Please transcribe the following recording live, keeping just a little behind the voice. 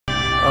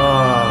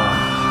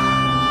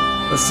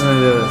Listen to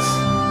this.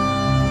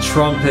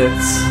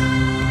 Trumpets.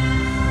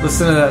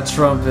 Listen to that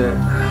trumpet.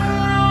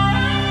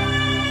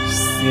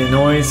 Just the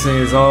anointing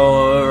is all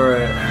over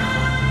it.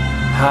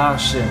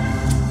 Passion.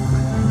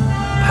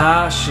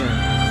 Passion.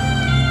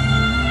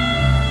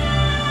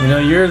 You know,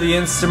 you're the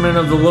instrument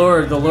of the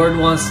Lord. The Lord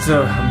wants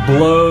to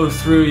blow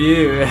through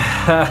you.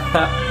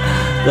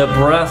 The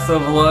breath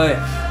of life.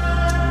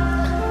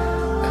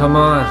 Come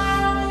on.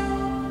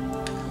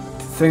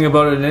 The thing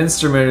about an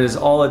instrument is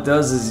all it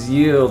does is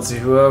yield to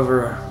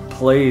whoever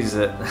plays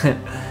it.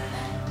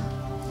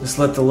 Just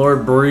let the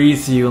Lord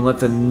breathe you and let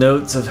the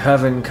notes of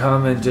heaven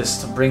come and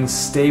just bring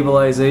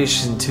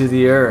stabilization to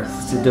the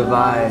earth, to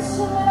divide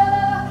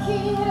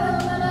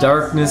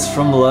darkness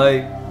from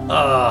light.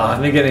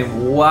 I've been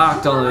getting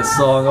whacked on this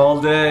song all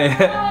day.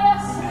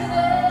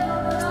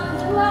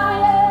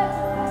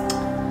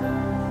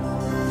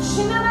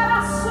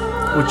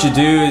 What you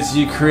do is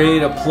you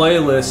create a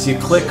playlist, you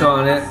click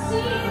on it,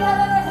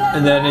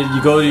 and then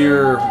you go to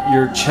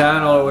your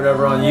channel or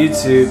whatever on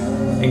YouTube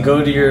and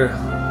go to your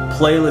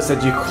playlist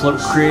that you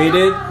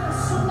created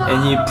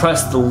and you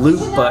press the loop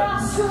button.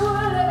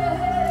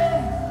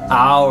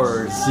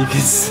 Hours you can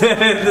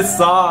sit in the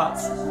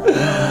songs.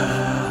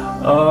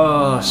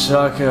 Oh,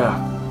 Shaka.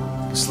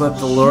 Just let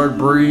the Lord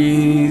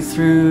breathe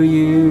through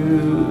you.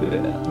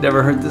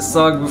 Never heard this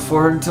song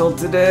before until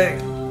today.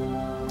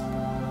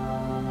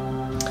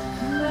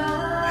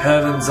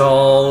 Heaven's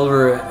all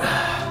over it.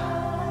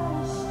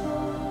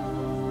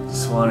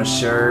 Just want to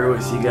share it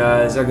with you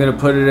guys. I'm going to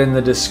put it in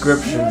the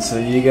description so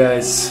you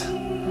guys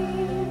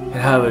can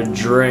have a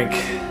drink.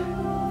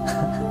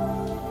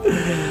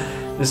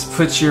 Just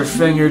put your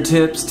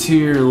fingertips to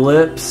your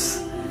lips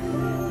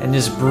and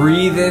just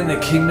breathe in the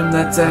kingdom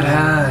that's at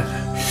hand.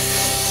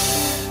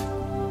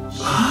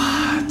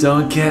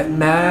 Don't get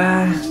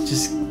mad.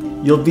 Just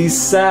you'll be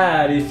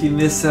sad if you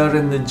miss out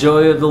on the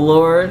joy of the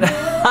Lord.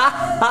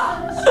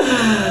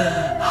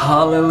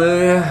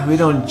 Hallelujah. We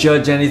don't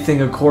judge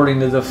anything according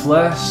to the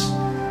flesh.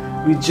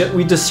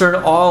 We discern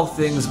all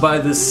things by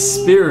the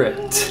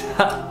Spirit.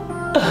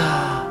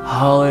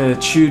 Hallelujah.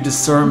 True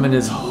discernment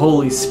is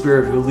Holy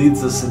Spirit who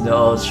leads us into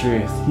all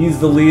truth. He's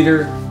the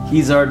leader.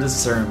 He's our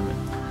discernment.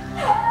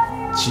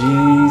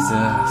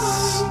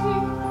 Jesus.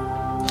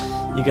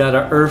 You got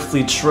an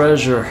earthly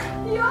treasure.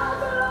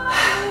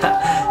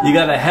 You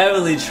got a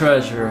heavenly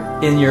treasure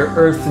in your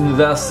earthen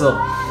vessel.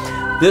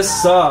 This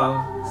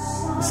song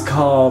is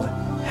called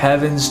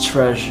Heaven's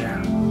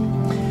Treasure.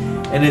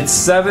 And it's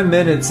 7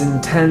 minutes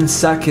and 10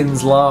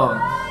 seconds long.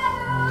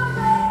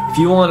 If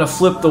you want to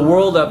flip the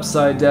world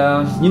upside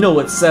down, you know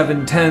what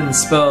 710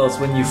 spells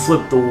when you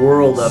flip the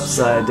world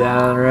upside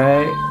down,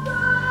 right?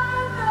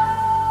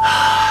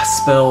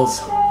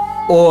 Spells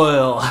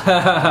oil.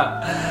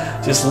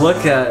 Just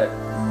look at it.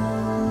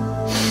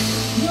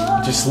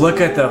 Just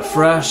look at the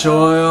fresh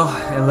oil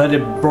and let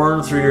it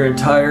burn through your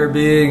entire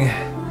being.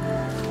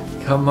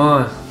 Come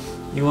on.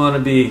 You want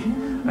to be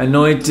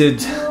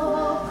anointed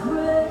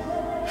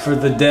for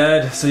the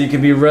dead so you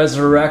can be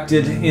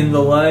resurrected in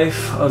the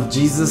life of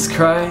Jesus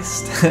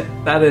Christ.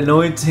 That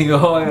anointing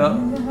oil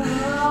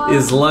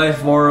is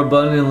life more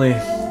abundantly.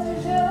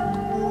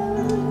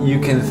 You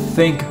can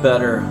think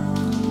better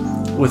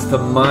with the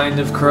mind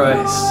of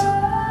Christ.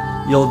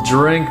 You'll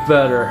drink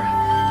better.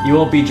 You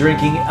won't be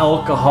drinking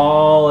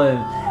alcohol and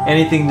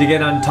anything to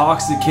get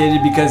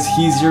intoxicated because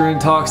He's your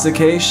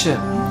intoxication.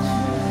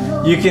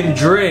 You can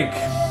drink.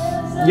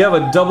 You have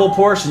a double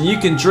portion. You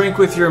can drink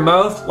with your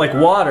mouth like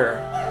water.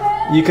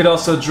 You could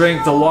also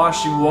drink the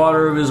washing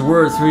water of His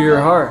Word through your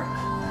heart.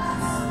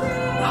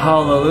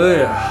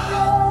 Hallelujah.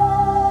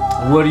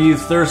 What are you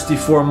thirsty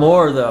for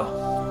more though?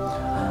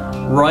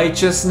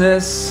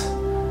 Righteousness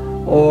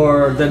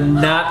or the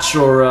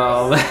natural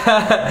realm?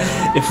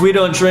 If we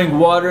don't drink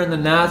water in the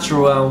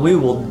natural realm, we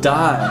will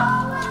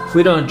die. If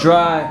we don't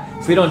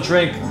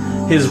drink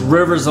His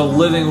rivers of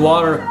living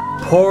water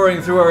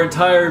pouring through our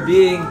entire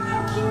being,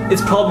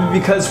 it's probably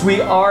because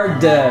we are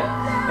dead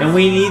and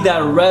we need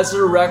that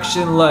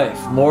resurrection life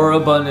more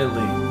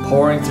abundantly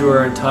pouring through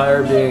our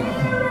entire being.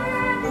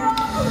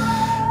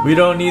 We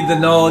don't need the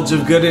knowledge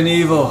of good and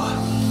evil.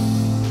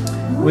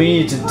 We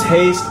need to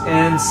taste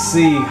and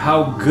see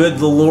how good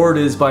the Lord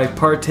is by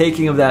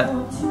partaking of that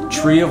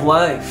tree of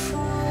life.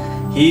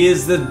 He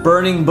is the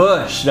burning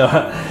bush. No,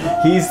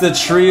 He's the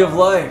tree of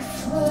life.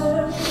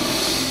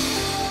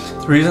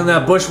 The reason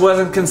that bush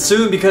wasn't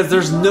consumed because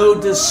there's no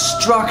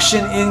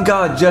destruction in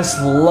God, just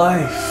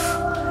life.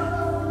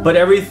 But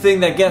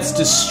everything that gets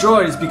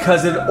destroyed is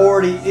because it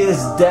already is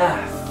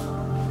death.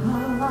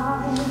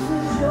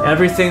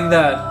 Everything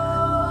that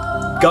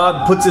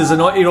God puts His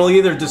anointing, it'll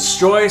either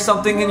destroy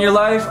something in your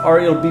life or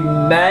it'll be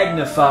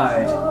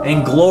magnified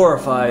and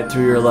glorified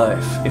through your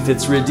life if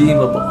it's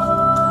redeemable.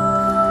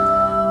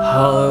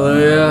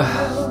 Hallelujah.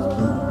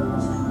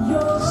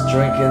 Just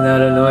drinking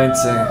that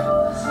anointing.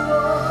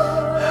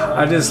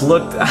 I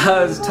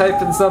was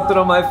typing something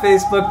on my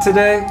Facebook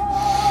today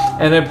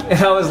and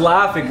I was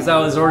laughing because I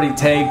was already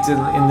tagged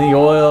in the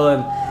oil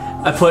and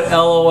I put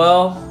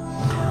LOL.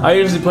 I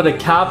usually put a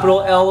capital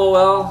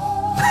LOL.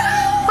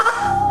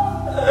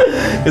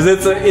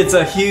 Because it's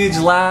a huge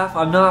laugh.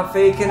 I'm not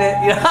faking it.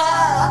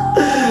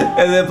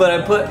 And then, but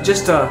I put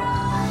just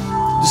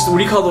what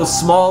do you call those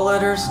small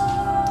letters?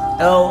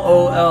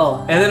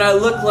 LOL. And then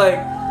it looked like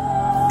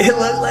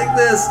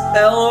this.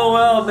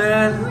 LOL,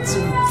 man. It's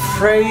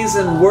praise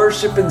and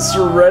worship and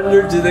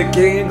surrender to the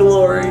King of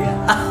Glory.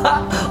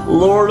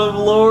 Lord of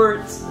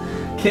Lords.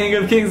 King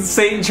of Kings.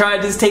 Satan tried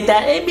to just take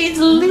that. It means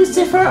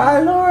Lucifer,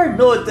 our Lord.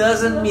 No, it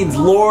doesn't. It means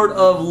Lord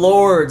of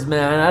Lords,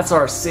 man. That's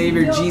our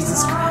Savior,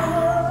 Jesus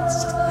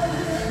Christ.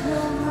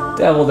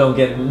 Devil don't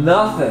get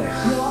nothing.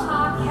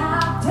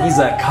 He's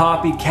a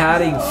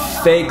copycatting,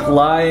 fake,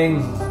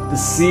 lying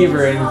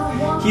deceiver,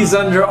 and he's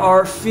under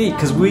our feet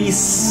because we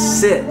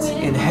sit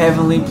in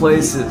heavenly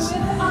places.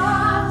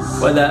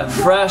 By that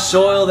fresh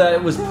oil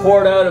that was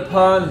poured out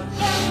upon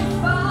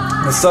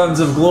the sons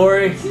of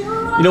glory.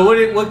 You know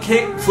what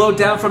flowed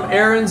down from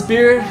Aaron's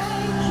beard?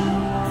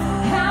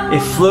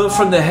 It flowed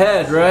from the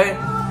head, right?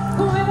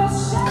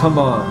 Come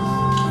on.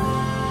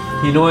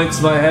 He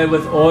anoints my head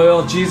with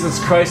oil. Jesus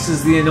Christ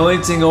is the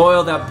anointing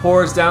oil that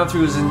pours down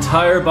through his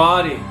entire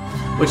body.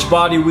 Which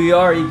body we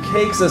are. He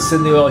cakes us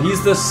in the oil.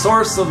 He's the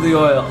source of the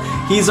oil.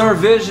 He's our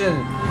vision.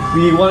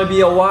 You want to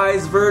be a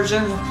wise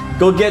virgin?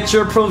 Go get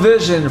your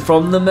provision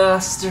from the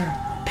Master.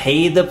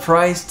 Pay the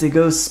price to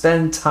go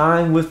spend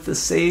time with the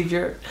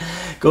Savior.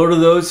 Go to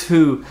those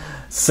who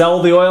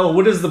sell the oil.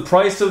 What is the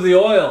price of the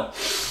oil?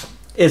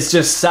 It's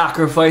just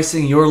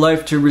sacrificing your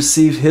life to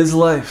receive his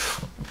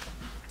life.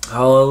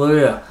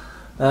 Hallelujah.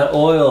 That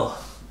oil.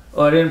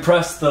 Oh, I didn't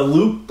press the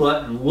loop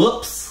button.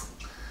 Whoops.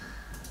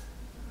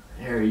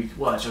 Here, you can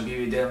watch. I'll give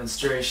you a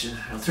demonstration.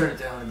 I'll turn it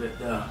down a bit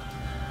though.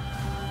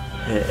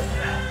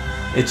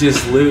 Yeah. It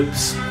just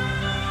loops.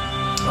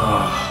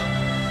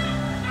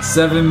 Oh.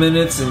 7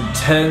 minutes and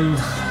 10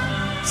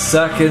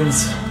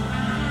 seconds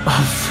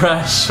of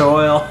fresh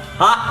oil.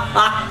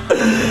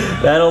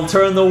 That'll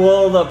turn the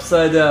world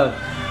upside down.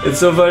 It's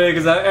so funny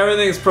because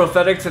everything's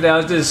prophetic today. I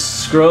was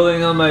just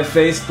scrolling on my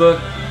Facebook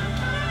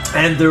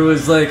and there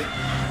was like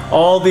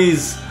all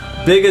these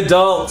big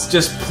adults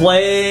just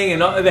playing,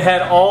 and they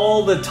had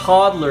all the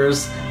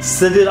toddlers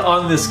seated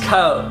on this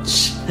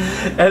couch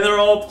and they're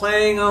all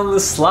playing on the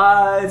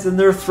slides and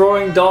they're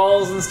throwing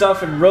dolls and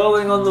stuff and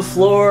rolling on the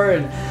floor,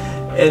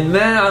 and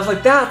man, I was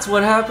like, that's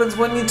what happens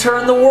when you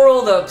turn the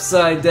world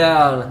upside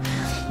down.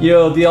 You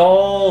know, the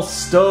all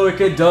stoic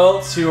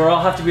adults who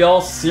all have to be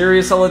all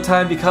serious all the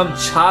time become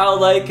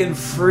childlike and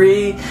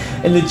free,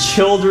 and the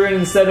children,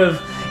 instead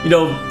of, you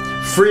know,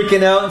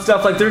 freaking out and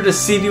stuff, like they're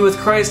just seated with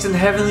Christ in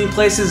heavenly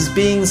places,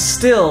 being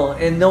still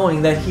and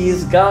knowing that he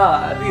is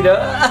God, you know.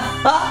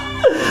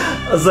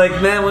 I was like,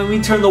 man, when we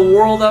turn the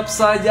world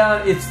upside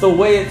down, it's the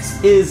way it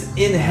is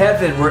in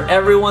heaven, where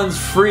everyone's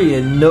free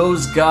and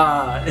knows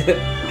God.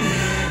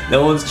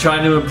 No one's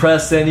trying to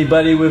impress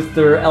anybody with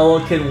their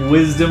eloquent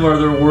wisdom or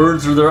their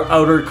words or their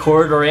outer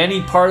court or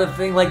any part of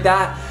thing like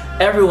that.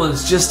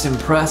 Everyone's just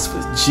impressed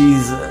with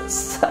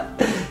Jesus.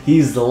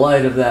 He's the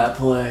light of that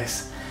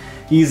place.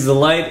 He's the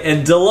light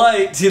and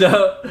delight, you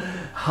know.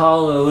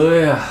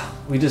 Hallelujah.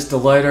 We just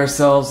delight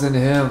ourselves in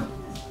him.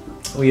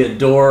 We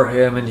adore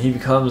him, and he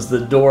becomes the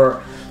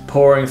door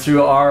pouring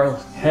through our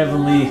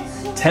heavenly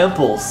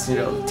temples, you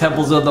know,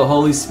 temples of the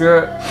Holy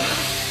Spirit.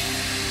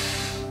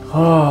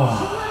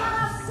 Oh,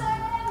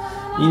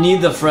 you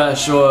need the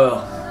fresh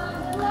oil.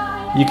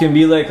 You can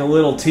be like a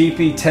little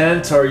teepee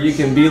tent, or you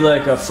can be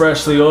like a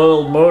freshly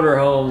oiled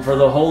motorhome for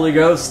the Holy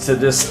Ghost to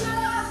just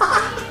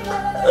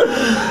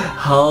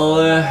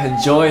hallelujah,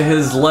 enjoy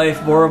his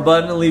life more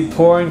abundantly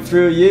pouring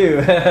through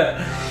you.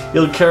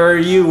 He'll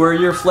carry you where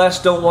your flesh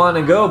don't want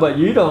to go, but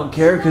you don't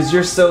care because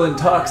you're so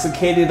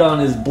intoxicated on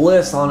his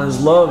bliss, on his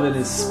love and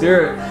his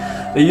spirit,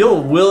 that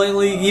you'll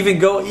willingly even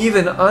go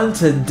even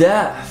unto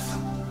death.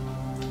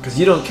 Because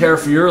you don't care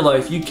for your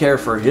life, you care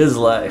for his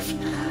life.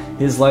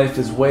 His life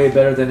is way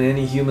better than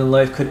any human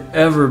life could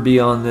ever be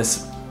on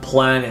this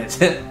planet.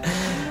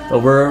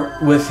 But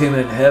we're with him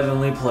in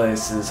heavenly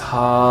places.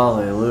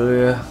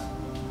 Hallelujah.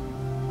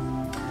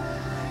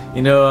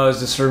 You know, I was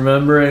just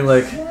remembering,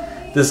 like,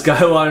 this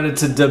guy wanted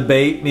to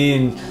debate me,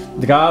 and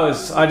the guy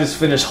I just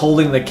finished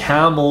holding the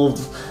camel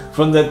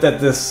from that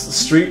this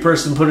street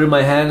person put in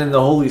my hand, and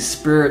the Holy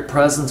Spirit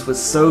presence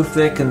was so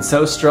thick and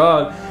so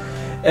strong.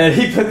 And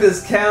he put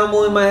this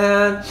camel in my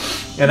hand,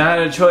 and I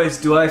had a choice.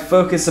 Do I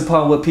focus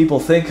upon what people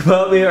think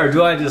about me, or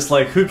do I just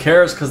like, who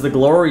cares because the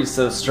glory is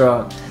so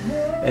strong?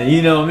 And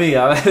you know me,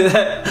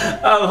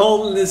 I'm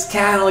holding this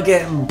camel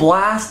getting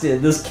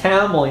blasted. This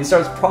camel, he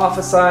starts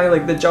prophesying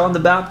like the John the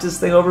Baptist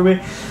thing over me.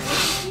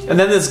 And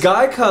then this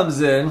guy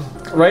comes in,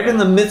 right in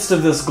the midst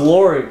of this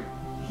glory.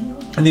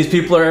 And these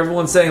people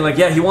everyone's saying like,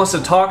 yeah, he wants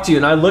to talk to you.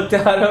 And I looked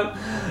at him,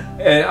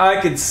 and I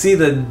could see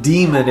the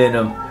demon in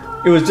him.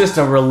 It was just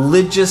a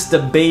religious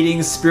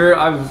debating spirit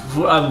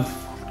I'm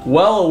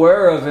well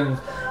aware of, and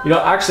you know,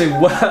 actually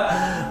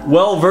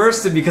well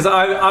versed in, because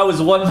I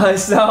was one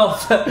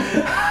myself.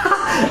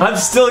 I'm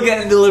still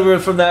getting delivered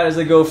from that as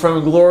I go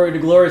from glory to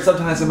glory.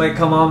 Sometimes it might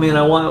come on me, and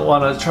I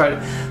want to try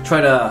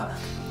to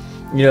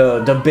you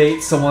know,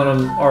 debate someone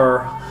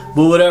or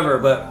whatever.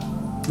 But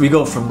we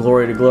go from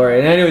glory to glory.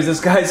 And anyways, this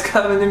guy's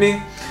coming to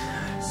me,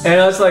 and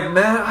I was like,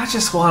 man, I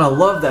just want to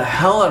love the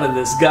hell out of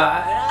this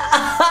guy.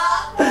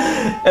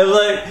 And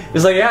like,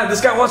 he's like, yeah,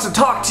 this guy wants to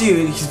talk to you,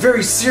 and he's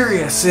very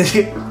serious.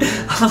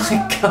 I'm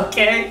like,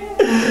 okay.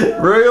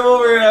 Right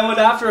over here, I went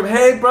after him.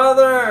 Hey,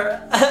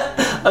 brother.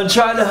 I'm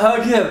trying to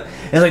hug him.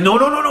 And he's like, no.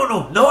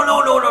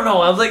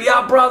 I was like,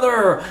 yeah,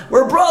 brother,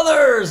 we're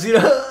brothers. You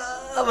know,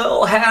 I'm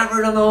all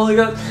hammered on the Holy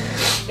Ghost.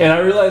 And I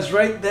realized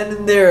right then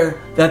and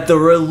there that the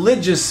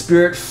religious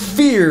spirit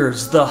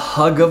fears the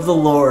hug of the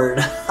Lord.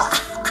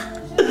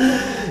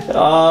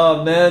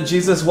 Oh man,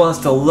 Jesus wants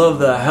to love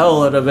the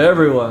hell out of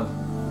everyone.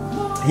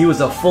 He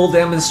was a full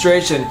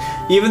demonstration.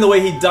 Even the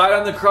way he died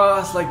on the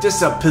cross, like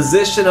just a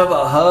position of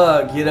a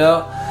hug, you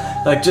know?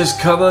 Like, just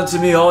come unto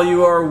me, all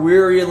you are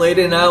weary and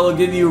laden, and I will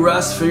give you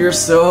rest for your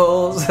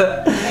souls.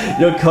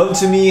 You'll come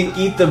to me and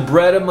eat the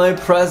bread of my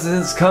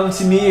presence. Come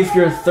to me if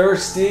you're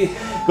thirsty.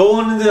 Go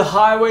into the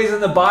highways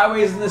and the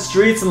byways and the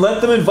streets and let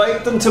them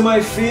invite them to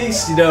my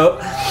feast, you know?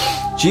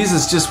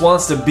 Jesus just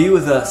wants to be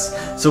with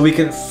us so we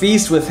can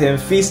feast with him,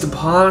 feast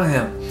upon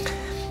him.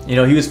 You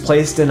know, he was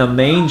placed in a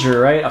manger,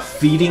 right? A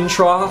feeding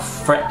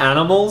trough for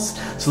animals,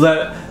 so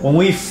that when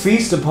we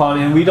feast upon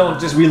him, we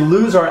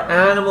lose our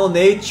animal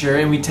nature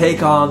and we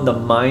take on the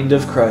mind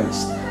of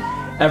Christ.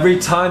 Every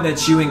time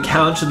that you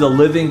encounter the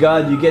living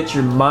God, you get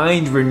your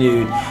mind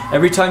renewed.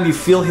 Every time you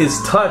feel his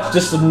touch,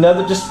 just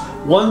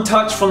one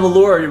touch from the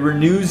Lord, it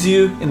renews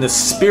you in the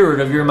spirit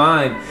of your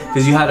mind,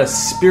 because you had a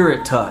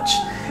spirit touch.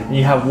 And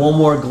you have one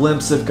more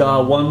glimpse of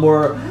God, one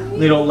more,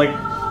 you know, like,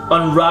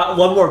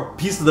 one more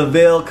piece of the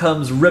veil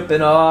comes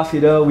ripping off,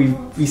 you know.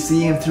 We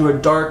see him through a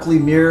darkly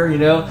mirror, you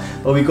know,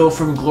 but we go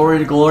from glory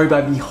to glory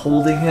by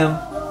beholding him.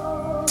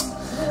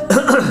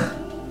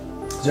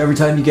 So every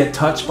time you get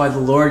touched by the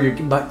Lord, you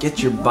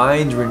get your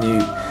mind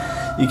renewed.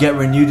 You get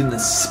renewed in the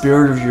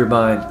spirit of your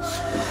mind.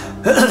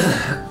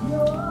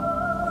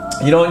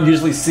 You don't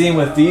usually see him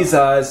with these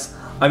eyes.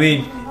 I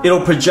mean,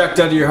 it'll project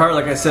out of your heart,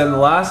 like I said in the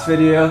last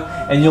video,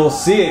 and you'll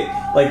see it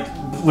like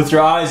with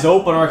your eyes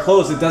open or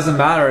closed. It doesn't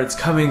matter. It's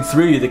coming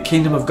through you. The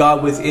kingdom of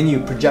God within you,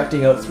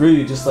 projecting out through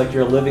you, just like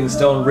you're a living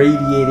stone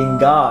radiating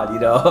God, you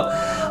know.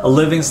 A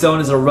living stone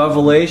is a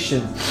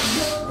revelation.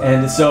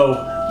 And so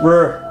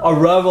we're a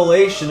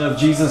revelation of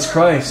Jesus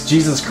Christ.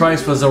 Jesus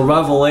Christ was a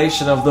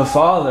revelation of the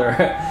Father.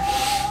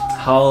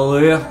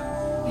 Hallelujah.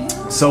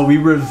 So we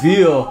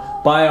reveal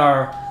by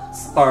our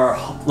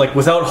like,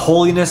 without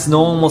holiness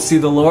no one will see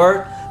the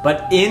Lord.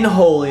 But in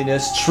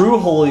holiness, true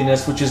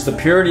holiness, which is the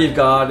purity of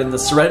God and the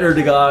surrender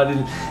to God,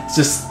 and it's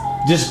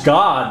just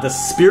God, the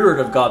Spirit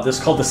of God. This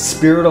is called the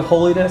Spirit of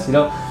holiness. You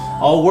know,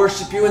 I'll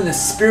worship you in the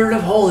Spirit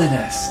of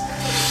holiness.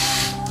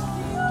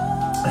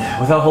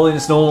 Without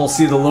holiness, no one will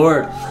see the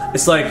Lord.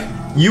 It's like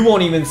you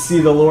won't even see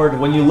the Lord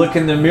when you look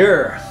in the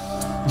mirror.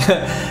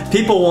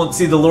 People won't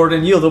see the Lord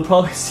in you. They'll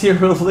probably see a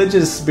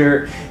religious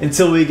spirit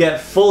until we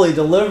get fully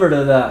delivered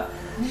of that.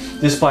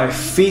 Just by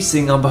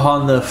feasting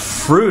upon the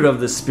fruit of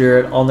the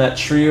Spirit on that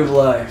tree of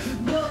life.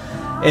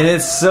 And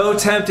it's so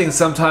tempting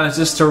sometimes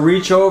just to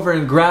reach over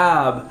and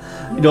grab,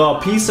 you know,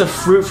 a piece of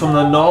fruit from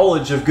the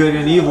knowledge of good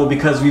and evil,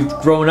 because we've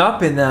grown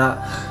up in that.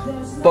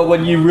 But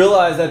when you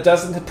realize that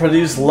doesn't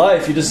produce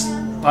life,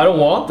 I don't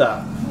want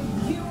that.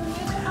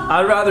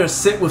 I'd rather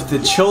sit with the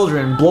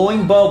children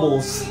blowing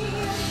bubbles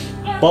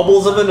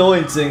of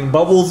anointing,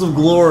 bubbles of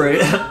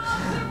glory,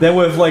 than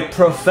with like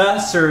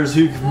professors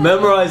who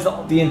memorize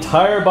the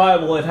entire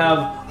Bible and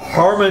have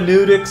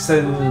hermeneutics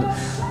and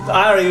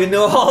I don't even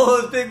know all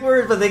those big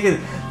words, but they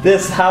can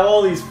have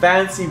all these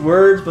fancy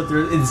words, but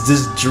it's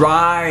just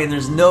dry and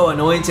there's no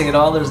anointing at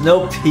all. There's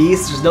no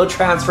peace. There's no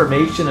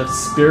transformation of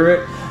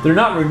spirit. They're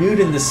not renewed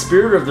in the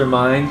spirit of their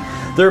mind.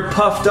 They're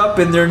puffed up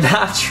in their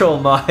natural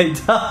mind.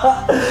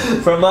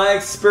 From my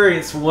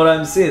experience, from what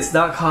I'm seeing, it's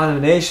not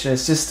condemnation.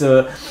 It's just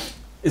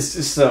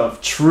a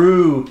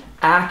true,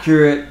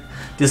 accurate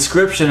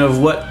description of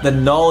what the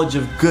knowledge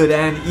of good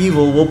and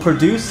evil will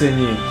produce in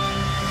you.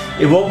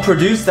 It won't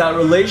produce that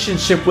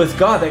relationship with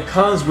God that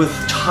comes with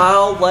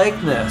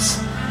childlikeness.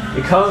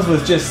 It comes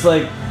with just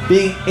like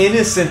being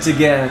innocent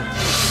again.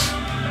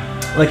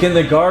 Like in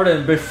the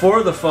garden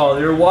before the fall,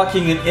 they were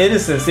walking in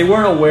innocence. They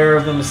weren't aware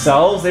of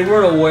themselves. They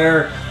weren't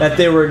aware that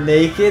they were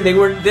naked. They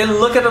didn't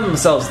look at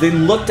themselves. They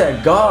looked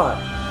at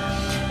God.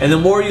 And the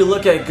more you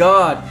look at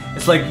God,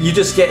 it's like you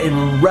just get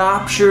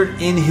enraptured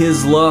in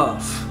His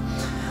love.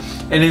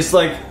 And it's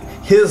like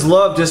His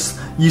love, just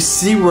you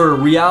see where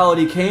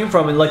reality came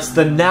from, and like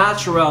the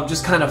natural realm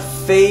just kind of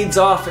fades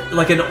off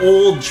like an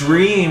old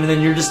dream, and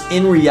then you're just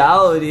in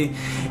reality,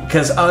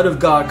 because out of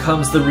God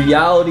comes the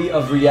reality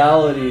of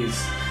realities.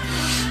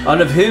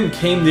 Out of Him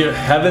came the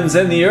heavens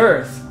and the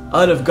earth.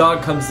 Out of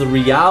God comes the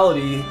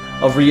reality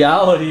of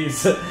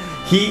realities.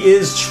 He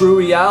is true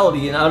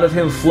reality, and out of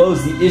Him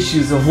flows the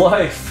issues of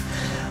life.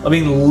 I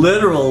mean,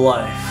 literal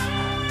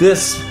life.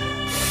 This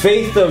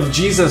faith of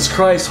Jesus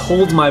Christ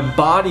holds my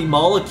body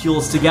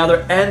molecules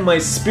together and my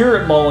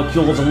spirit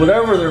molecules,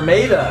 whatever they're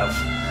made of.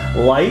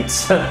 Light.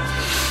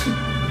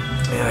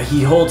 Yeah,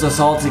 He holds us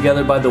all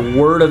together by the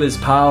word of His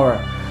power.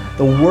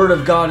 The Word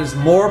of God is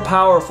more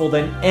powerful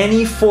than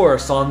any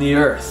force on the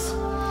earth.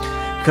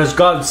 Because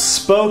God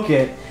spoke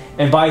it,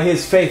 and by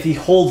His faith He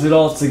holds it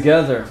all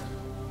together.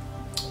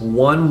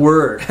 One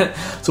word.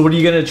 So what are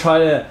you going to try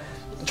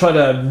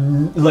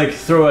to like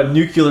throw a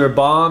nuclear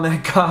bomb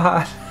at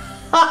God?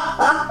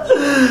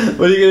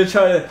 What are you going to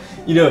try to,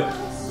 you know,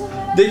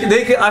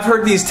 I've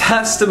heard these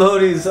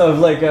testimonies of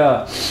like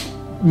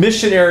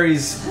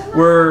missionaries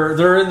where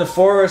they're in the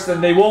forest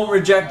and they won't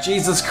reject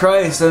Jesus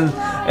Christ, and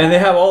they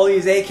have all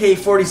these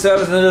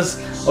AK-47s and they're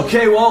just,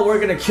 okay, well, we're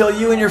going to kill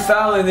you and your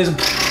family,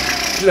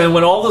 and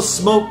when all the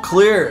smoke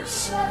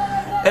clears,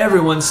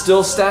 everyone's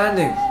still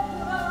standing.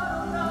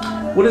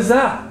 What is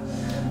that?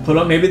 Put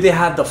on, maybe they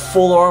had the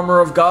full armor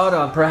of God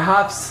on.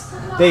 Perhaps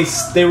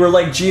they were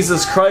like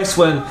Jesus Christ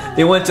when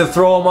they went to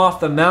throw him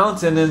off the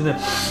mountain, and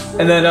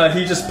then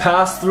he just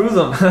passed through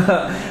them.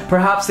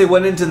 Perhaps they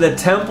went into the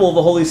temple of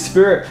the Holy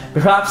Spirit.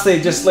 Perhaps they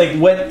just like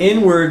went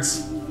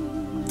inwards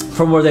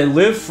from where they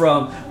live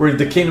from, where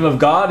the kingdom of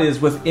God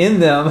is within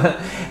them,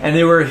 and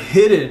they were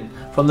hidden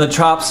from the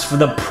traps, from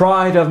the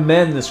pride of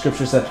men, the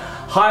scripture said.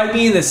 Hide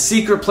me in the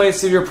secret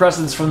place of your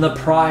presence from the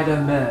pride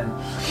of men.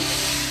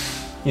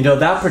 You know,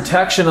 that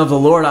protection of the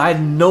Lord, I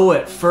know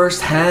it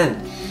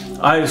firsthand.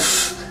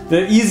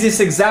 The easiest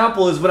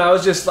example is when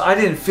I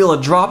didn't feel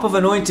a drop of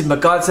anointing,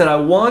 but God said, I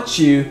want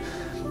you,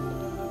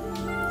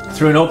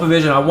 through an open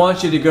vision, I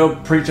want you to go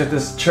preach at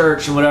this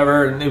church and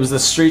whatever. And it was a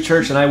street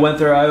church, and I went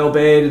there, I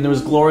obeyed, and there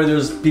was glory,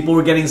 people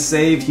were getting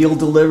saved, healed,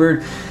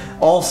 delivered,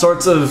 all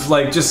sorts of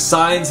like just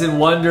signs and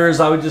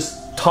wonders. I would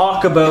just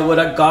talk about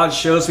what God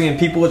shows me, and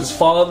people would just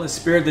fall in the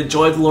Spirit. The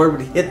joy of the Lord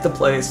would hit the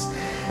place.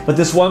 But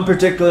this one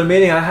particular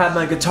meeting, I had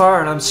my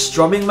guitar and I'm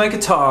strumming my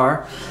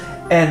guitar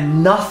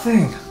and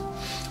nothing.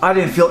 I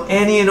didn't feel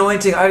any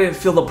anointing. I didn't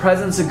feel the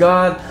presence of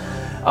God.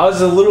 I was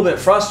a little bit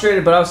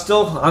frustrated, but I'm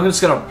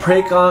just going to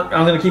pray on.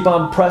 I'm going to keep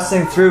on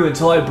pressing through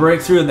until I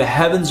break through and the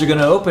heavens are going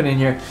to open in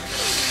here.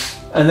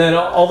 And then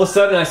all of a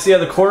sudden I see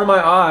out of the corner of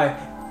my eye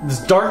this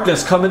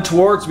darkness coming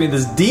towards me,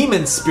 this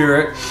demon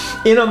spirit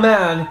in a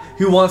man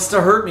who wants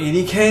to hurt me. And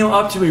he came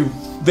up to me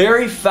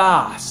very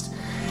fast.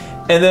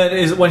 And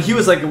then when he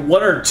was like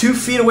 1 or 2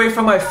 feet away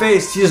from my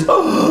face, he just,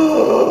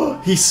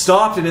 he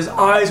stopped and his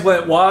eyes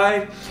went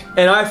wide.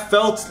 And I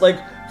felt like,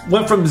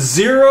 went from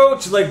 0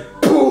 to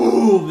like,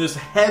 boom, this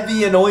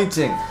heavy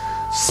anointing.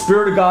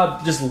 Spirit of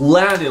God just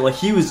landed like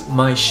He was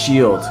my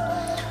shield.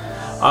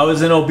 I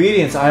was in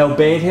obedience. I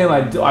obeyed Him.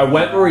 I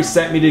went where He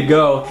sent me to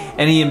go.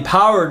 And He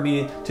empowered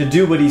me to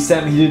do what He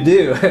sent me to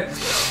do.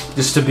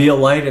 Just to be a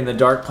light in the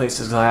dark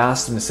places. I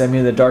asked Him to send me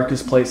in the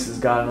darkest places,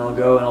 God, and I'll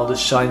go and I'll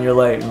just shine your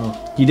light. And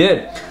He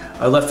did.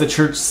 I left the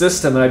church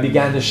system and I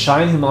began to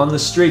shine Him on the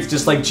streets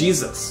just like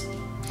Jesus.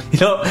 You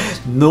know,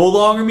 no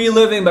longer me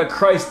living, but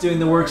Christ doing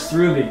the works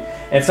through me.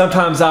 And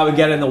sometimes I would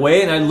get in the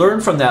way, and I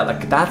learned from that.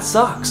 Like, that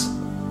sucks.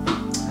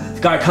 The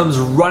guy comes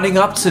running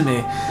up to me,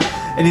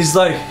 and he's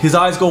like, his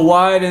eyes go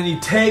wide, and he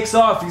takes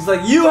off. He's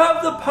like, you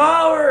have the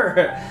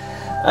power.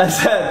 I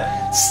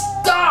said,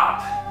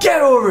 stop.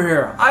 Get over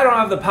here. I don't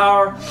have the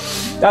power.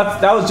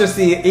 That was just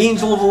the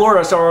angel of the Lord.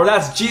 I said, oh,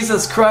 that's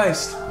Jesus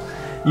Christ.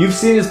 You've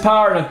seen His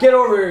power. Now get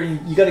over here.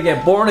 You got to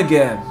get born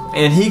again.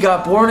 And he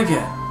got born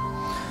again.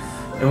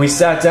 And we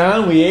sat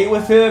down, we ate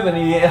with him, and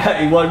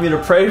he wanted me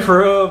to pray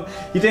for him.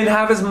 He didn't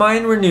have his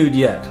mind renewed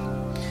yet.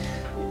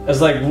 I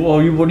was like,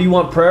 well, what do you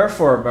want prayer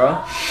for,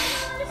 bro?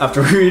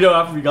 After we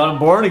got him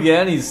born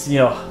again, he's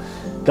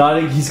got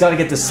to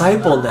get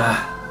discipled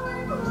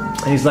now.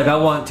 And he's like, I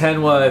want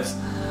 10 wives.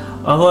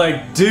 I'm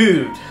like,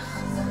 dude,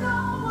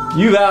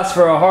 you've asked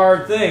for a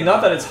hard thing.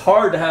 Not that it's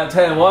hard to have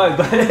 10 wives,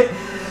 but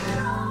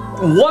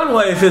one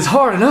wife is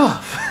hard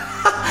enough.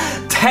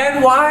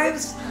 10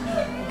 wives?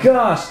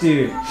 Gosh,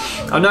 dude.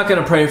 I'm not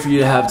going to pray for you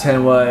to have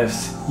 10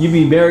 wives. You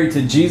be married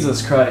to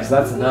Jesus Christ.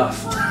 That's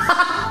enough.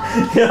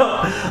 You know,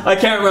 I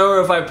can't remember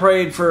if I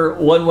prayed for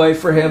one wife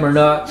for him or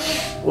not.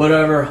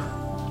 Whatever.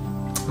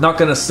 I'm not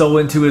going to sow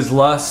into his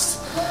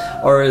lust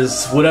or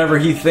his whatever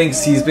he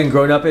thinks he's been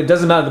growing up in. It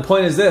doesn't matter. The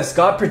point is this.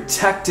 God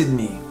protected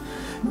me.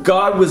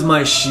 God was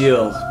my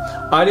shield.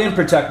 I didn't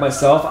protect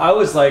myself. I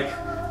was like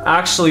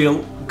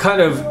actually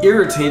kind of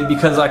irritated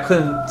because I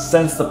couldn't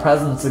sense the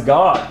presence of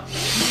God.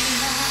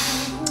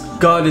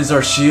 God is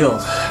our shield.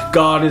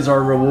 God is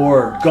our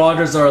reward. God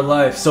is our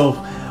life. So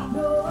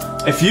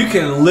if you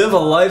can live a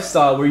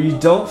lifestyle where you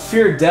don't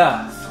fear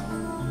death,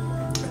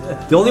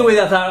 the only way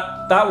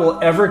that will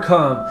ever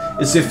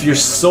come is if you're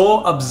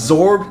so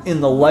absorbed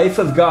in the life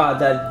of God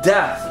that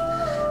death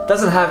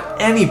doesn't have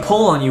any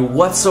pull on you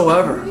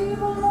whatsoever.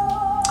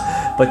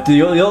 But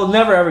you'll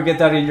never ever get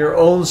that in your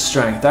own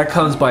strength. That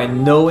comes by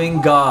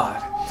knowing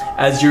God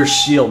as your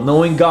shield,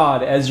 knowing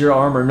God as your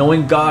armor,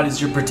 knowing God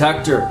as your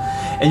protector.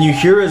 And you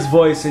hear His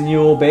voice and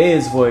you obey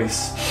His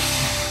voice.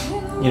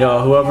 You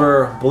know,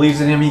 whoever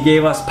believes in Him, He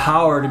gave us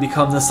power to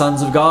become the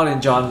sons of God in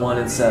John 1,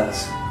 it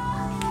says.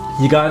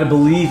 You got to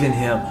believe in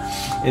Him.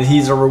 And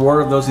He's a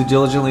rewarder of those who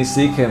diligently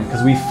seek Him,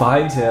 because we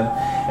find Him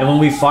And when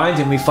we find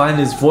him, we find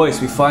his voice,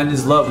 we find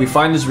his love, we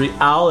find his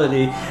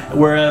reality.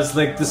 Whereas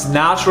like this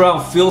natural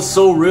realm feels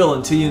so real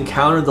until you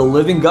encounter the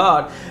living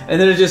God. And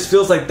then it just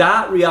feels like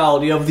that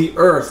reality of the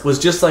earth was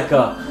just like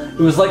it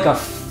was like a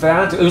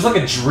phantom, it was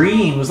like a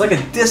dream, it was like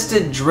a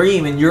distant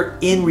dream, and you're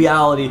in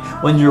reality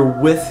when you're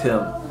with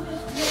him.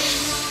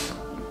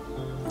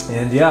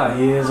 And yeah,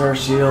 he is our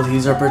shield,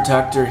 he's our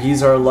protector,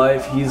 he's our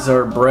life, he's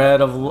our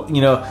bread of,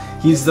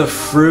 he's the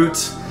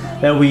fruit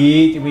that we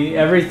eat.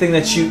 Everything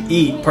that you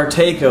eat,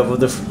 partake of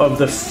the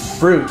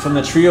fruit from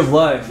the tree of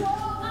life.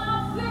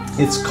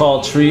 It's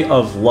called tree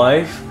of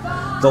life.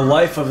 The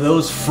life of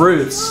those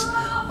fruits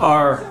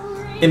are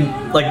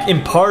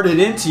imparted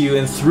into you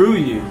and through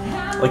you.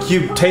 Like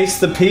you taste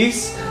the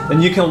peace,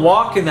 and you can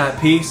walk in that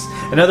peace,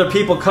 and other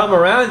people come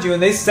around you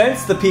and they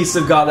sense the peace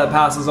of God that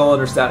passes all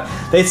understanding.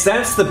 They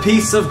sense the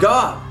peace of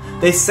God.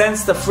 They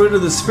sense the fruit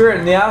of the Spirit,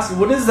 and they ask,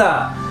 what is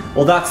that?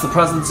 Well, that's the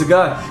presence of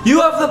God.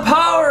 You have the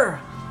power.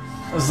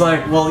 I was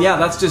like, well, yeah,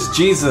 that's just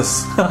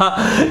Jesus.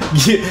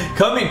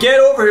 Come and get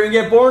over here and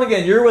get born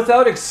again. You're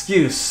without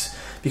excuse,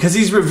 because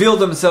he's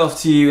revealed himself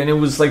to you, and it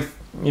was like,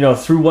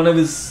 through one of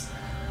his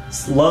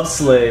love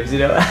slaves,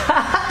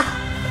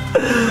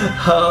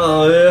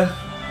 Oh,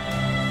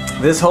 yeah.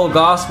 This whole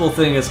gospel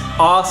thing is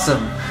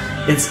awesome.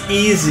 It's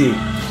easy.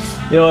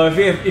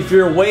 If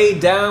you're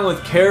weighed down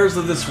with cares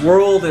of this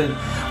world and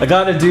I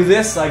gotta do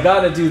this, I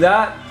gotta do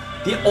that,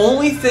 the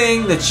only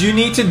thing that you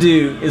need to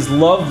do is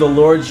love the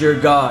Lord your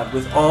God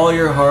with all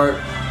your heart,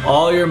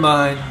 all your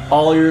mind,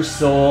 all your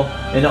soul,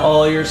 and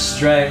all your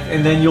strength.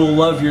 And then you'll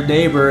love your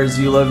neighbor as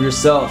you love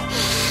yourself.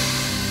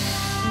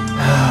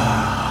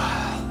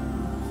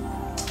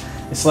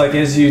 It's like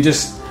as you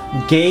just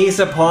gaze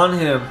upon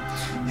him,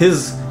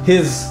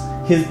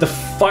 the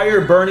fire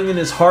burning in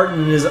his heart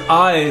and in his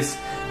eyes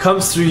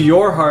comes through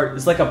your heart.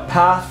 It's like a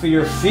path for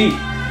your feet.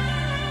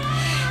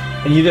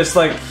 And you just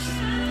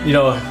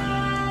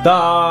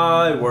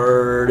thy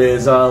word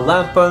is a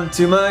lamp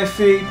unto my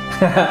feet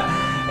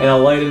and a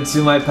light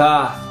unto my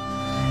path.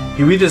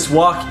 We just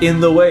walk in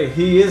the way.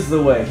 He is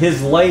the way.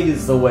 His light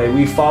is the way.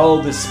 We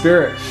follow the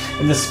Spirit.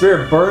 And the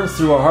Spirit burns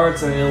through our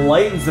hearts and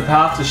enlightens the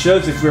path to show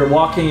us if we're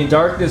walking in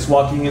darkness,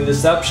 walking in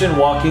deception,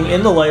 walking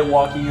in the light,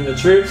 walking in the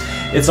truth.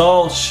 It's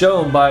all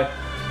shown by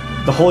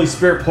the Holy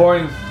Spirit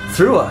pouring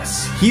through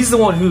us. He's the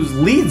one who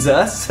leads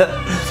us.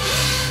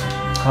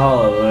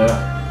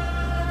 Hallelujah.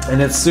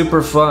 And it's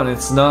super fun.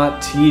 It's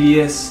not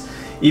tedious.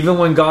 Even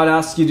when God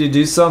asks you to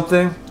do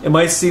something, it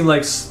might seem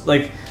like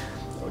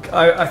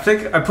I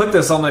think I put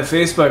this on my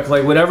Facebook,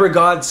 like whenever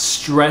God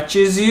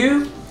stretches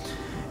you,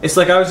 it's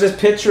like I was just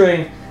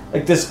picturing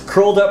like this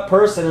curled up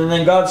person, and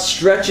then God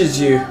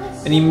stretches you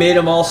and he made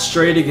them all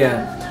straight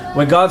again.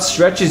 When God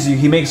stretches you,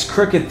 he makes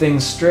crooked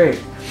things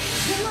straight.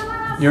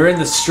 You're in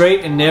the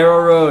straight and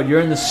narrow road.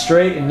 You're in the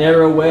straight and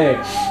narrow way.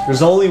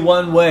 There's only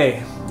one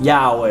way,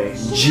 Yahweh,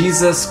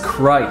 Jesus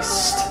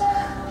Christ.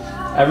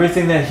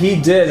 Everything that he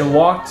did and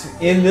walked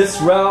in this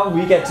realm,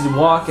 we get to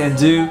walk and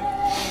do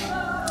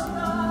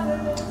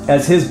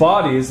as his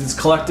body, as his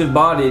collective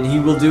body, and he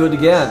will do it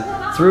again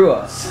through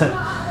us.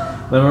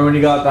 Remember when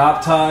he got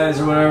baptized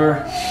or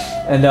whatever,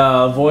 and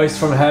a voice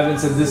from heaven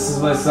said, "This is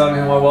my son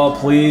whom I'm well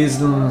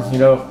pleased." And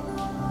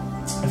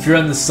if you're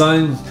in the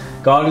Son,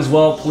 God is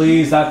well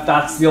pleased.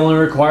 That's the only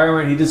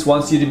requirement. He just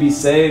wants you to be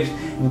saved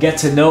and get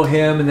to know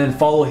him, and then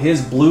follow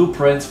his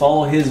blueprints,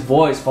 follow his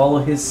voice, follow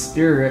his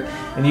Spirit,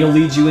 and he'll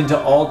lead you into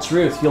all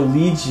truth. He'll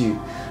lead you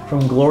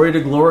from glory to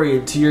glory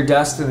into your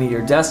destiny.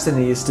 Your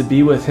destiny is to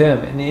be with him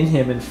and in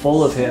him and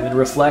full of him and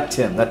reflect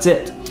him. That's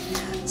it.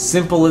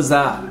 Simple as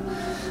that.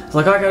 It's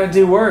like, I gotta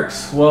do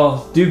works.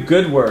 Well, do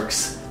good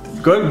works.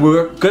 Good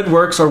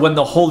works are when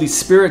the Holy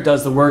Spirit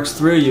does the works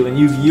through you and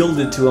you've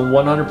yielded to him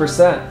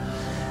 100%.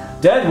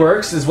 Dead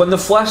works is when the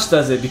flesh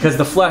does it, because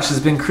the flesh has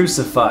been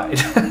crucified.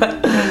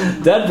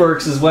 Dead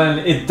works is when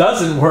it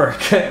doesn't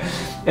work.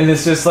 And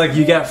it's just like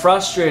you get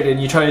frustrated and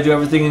you try to do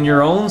everything in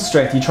your own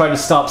strength. You try to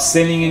stop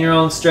sinning in your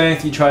own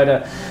strength. You try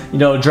to,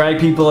 drag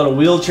people out of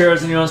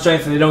wheelchairs in your own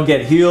strength and they don't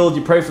get healed.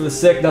 You pray for the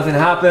sick, nothing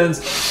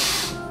happens.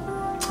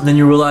 And then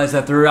you realize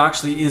that there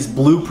actually is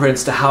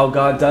blueprints to how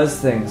God does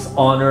things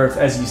on earth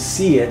as you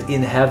see it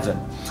in heaven.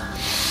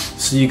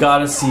 So you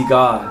gotta see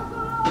God.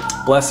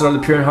 Blessed are the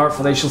pure in heart,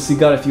 for they shall see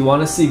God. If you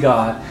want to see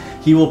God,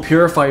 he will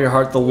purify your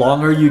heart the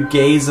longer you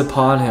gaze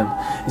upon him.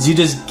 As you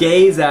just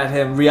gaze at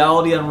him,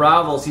 reality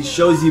unravels. He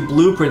shows you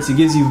blueprints. He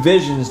gives you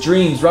visions,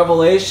 dreams,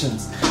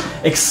 revelations,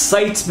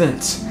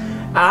 excitement.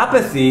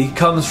 Apathy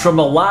comes from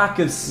a lack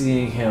of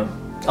seeing him,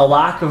 a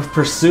lack of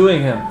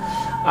pursuing him.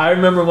 I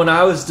remember when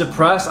I was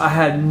depressed, I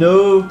had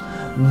no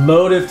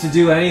motive to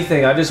do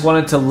anything. I just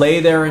wanted to lay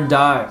there and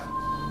die.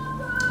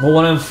 But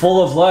when I'm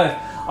full of life,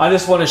 I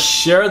just want to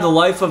share the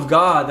life of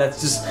God.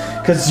 That's just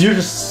because you're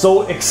just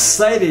so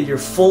excited. You're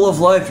full of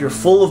life. You're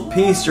full of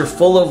peace. You're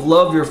full of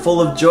love. You're full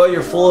of joy.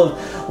 You're full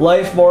of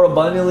life more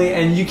abundantly.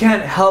 And you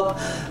can't help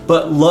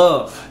but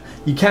love.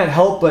 You can't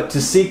help but to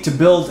seek to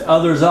build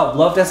others up.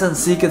 Love doesn't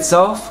seek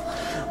itself.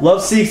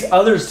 Love seeks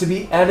others to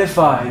be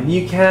edified. And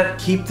you can't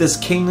keep this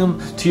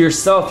kingdom to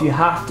yourself. You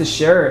have to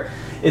share it.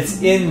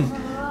 It's in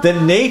the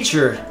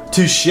nature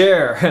to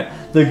share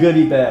the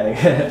goodie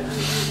bag.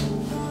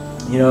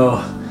 You know,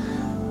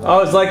 I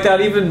was like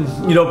that even,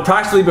 you know,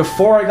 practically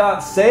before I got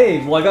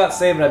saved. Well, I got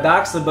saved and I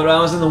backslid, but when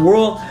I was in the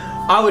world,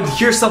 I would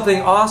hear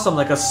something awesome,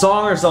 like a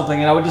song or something,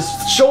 and I would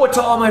just show it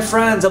to all my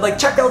friends. I'd like,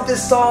 check out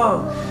this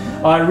song.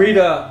 I'd read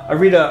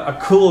a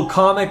cool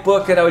comic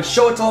book, and I would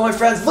show it to all my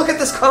friends. Look at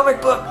this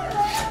comic book.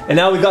 And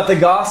now we got the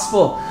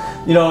gospel.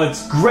 You know,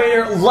 it's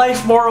greater,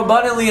 life more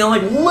abundantly. And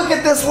I'm like, look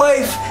at this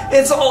life.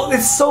 It's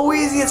so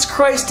easy. It's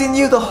Christ in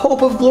you, the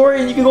hope of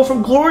glory. And you can go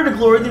from glory to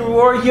glory. The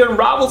glory, He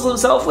unravels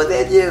Himself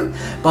within you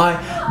by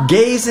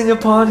gazing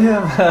upon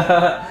Him.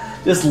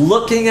 Just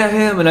looking at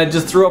Him. And I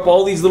just threw up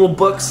all these little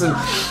books, and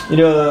you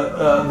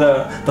know,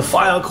 the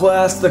Final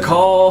Quest, the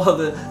Call,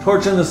 the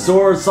Torch and the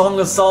Sword, Song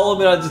of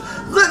Solomon. I just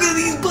look at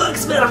these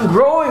books, man. I'm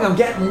growing. I'm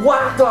getting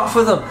whacked off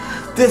of them.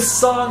 This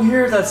song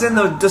here that's in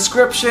the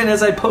description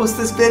as I post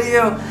this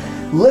video,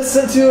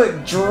 listen to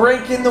it,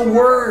 drink in the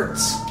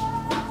words.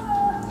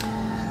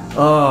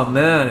 Oh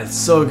man, it's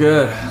so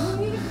good.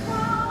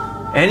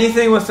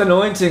 Anything with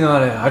anointing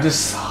on it,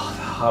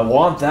 I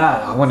want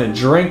that. I want to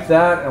drink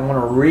that. I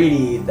want to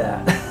read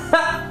that.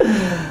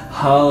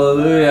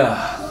 Hallelujah.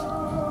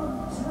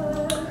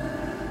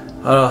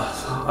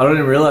 I don't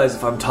even realize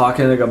if I'm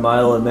talking like a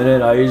mile a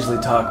minute. I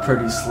usually talk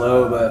pretty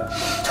slow, but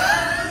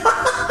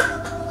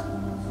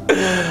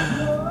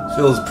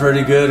feels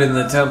pretty good in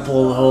the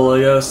temple of the Holy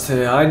Ghost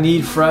today. I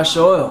need fresh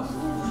oil.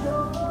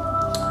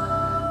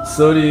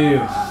 So do you.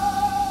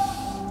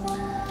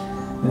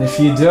 And if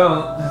you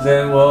don't,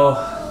 then well,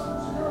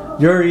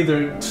 you're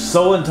either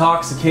so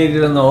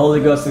intoxicated in the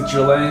Holy Ghost that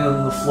you're laying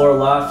on the floor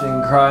laughing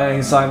and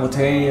crying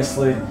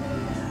simultaneously,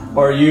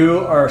 or you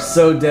are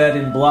so dead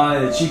and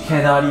blind that you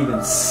cannot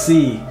even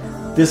see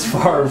this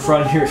far in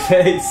front of your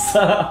face.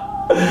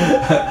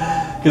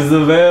 Because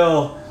the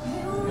veil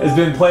has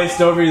been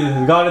placed over you.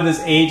 God in this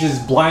age has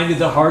blinded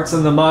the hearts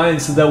and the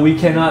minds so that we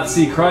cannot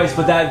see Christ.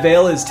 But that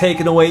veil is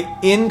taken away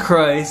in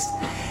Christ,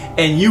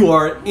 and you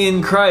are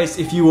in Christ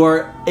if you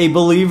are a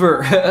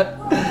believer.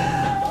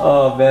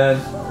 Oh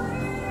man,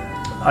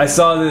 I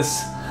saw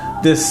this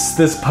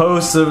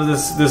post of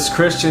this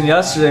Christian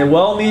yesterday,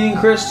 well-meaning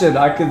Christian.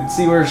 I could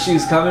see where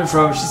she's coming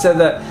from. She said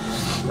that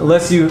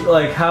unless you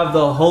like have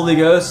the Holy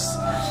Ghost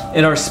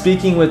and are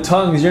speaking with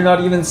tongues, you're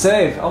not even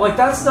saved. I'm like,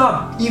 that's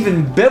not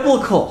even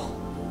biblical.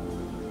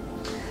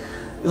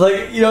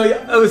 Like, you know,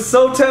 I was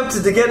so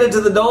tempted to get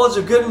into the knowledge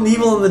of good and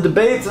evil in the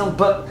debates,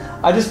 but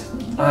I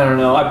don't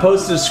know. I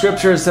posted a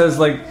scripture that says,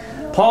 like,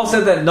 Paul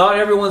said that not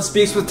everyone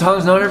speaks with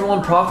tongues, not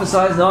everyone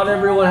prophesies, not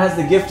everyone has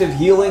the gift of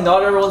healing,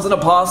 not everyone's an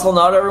apostle,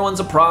 not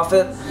everyone's a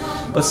prophet,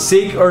 but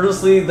seek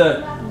earnestly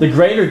the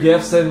greater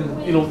gifts.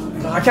 And, you know,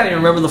 I can't even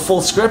remember the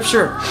full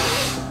scripture.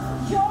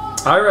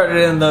 I read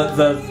it in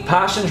the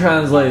Passion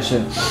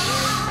Translation.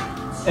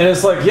 And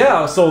it's like,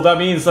 yeah, so that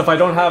means if I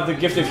don't have the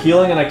gift of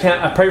healing and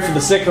I pray for the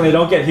sick and they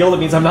don't get healed, it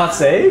means I'm not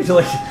saved?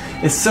 Like,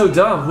 it's so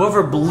dumb.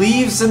 Whoever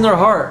believes in their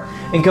heart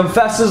and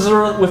confesses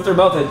with their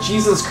mouth that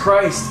Jesus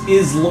Christ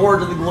is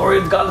Lord to the glory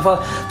of God the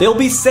Father, they'll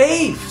be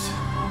saved.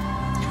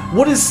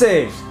 What is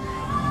saved?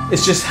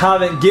 It's just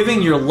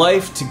giving your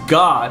life to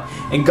God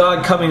and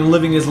God coming and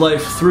living His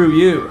life through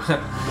you.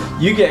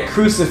 You get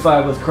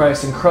crucified with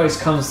Christ and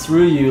Christ comes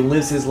through you and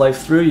lives His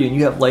life through you, and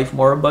you have life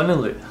more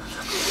abundantly.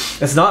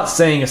 It's not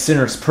saying a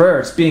sinner's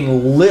prayer. It's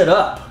being lit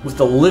up with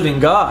the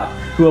living God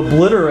who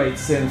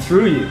obliterates sin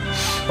through you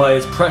by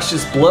His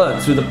precious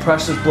blood, through the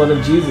precious blood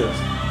of Jesus.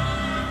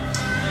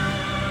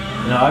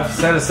 You know, I've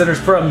said a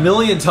sinner's prayer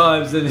 1,000,000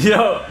 times, and you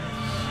know,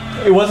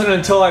 it wasn't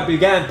until I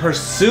began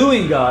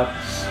pursuing God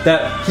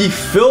that He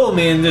filled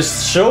me and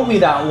just showed me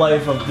that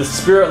life of the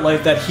Spirit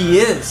life that He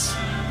is.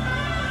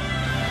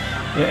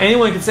 You know,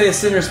 anyone can say a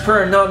sinner's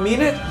prayer and not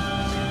mean it.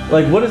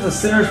 Like, what is a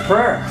sinner's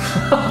prayer?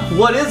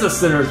 What is a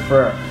sinner's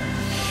prayer?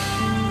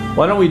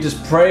 Why don't we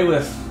just pray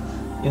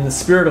in the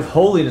spirit of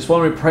holiness? Why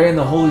don't we pray in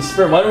the Holy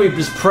Spirit? Why don't we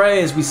just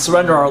pray as we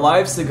surrender our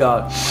lives to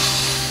God?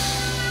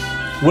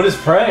 What is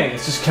praying?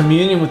 It's just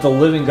communion with the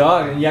living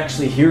God, and you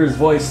actually hear His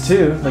voice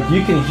too. Like,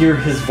 you can hear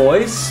His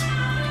voice.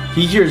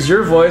 He hears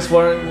your voice.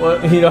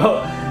 What you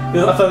know?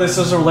 I thought this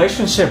was a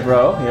relationship,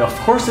 bro. You know, of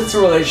course it's a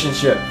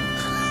relationship.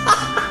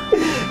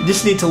 You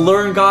just need to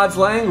learn God's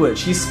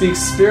language. He speaks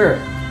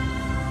spirit.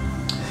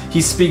 He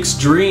speaks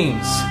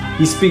dreams.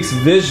 He speaks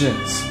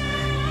visions.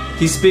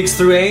 He speaks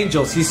through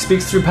angels. He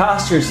speaks through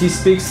pastors. He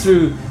speaks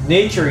through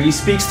nature. He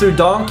speaks through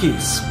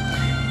donkeys.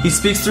 He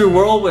speaks through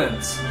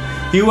whirlwinds.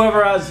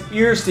 Whoever has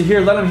ears to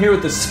hear, let him hear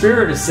what the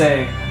Spirit is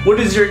saying. What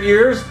is your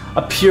ears?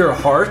 A pure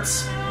heart.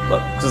 It's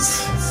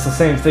the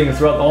same thing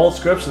throughout the whole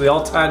scripture. They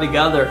all tie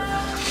together.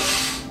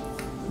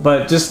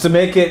 But just to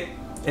make it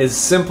as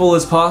simple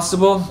as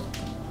possible,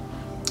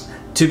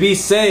 to be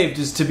saved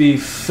is to be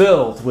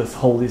filled with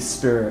Holy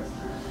Spirit.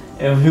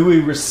 And who we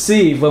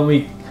receive when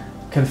we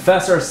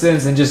confess our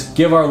sins and just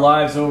give our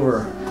lives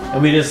over.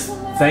 And we just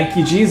thank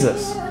you,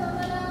 Jesus.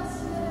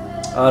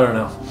 I don't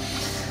know.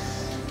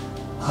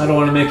 I don't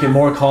want to make it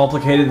more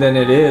complicated than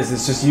it is.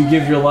 It's just you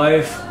give your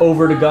life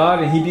over to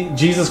God, and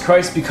Jesus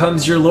Christ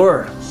becomes your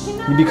Lord.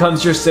 He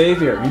becomes your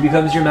Savior. He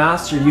becomes your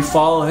Master. You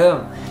follow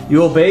Him.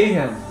 You obey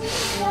Him.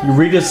 You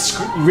read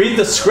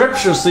the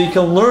Scriptures so you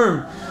can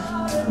learn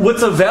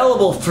what's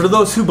available for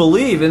those who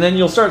believe, and then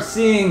you'll start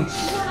seeing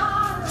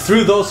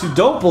through those who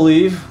don't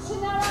believe,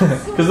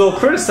 because they'll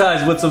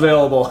criticize what's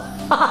available.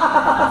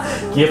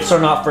 Gifts are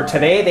not for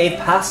today, they've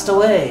passed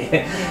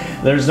away.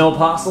 There's no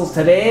apostles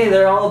today,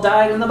 they're all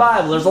died in the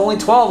Bible. There's only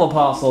 12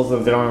 apostles.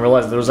 They don't even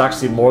realize there was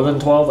actually more than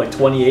 12, like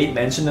 28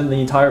 mentioned in the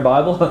entire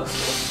Bible.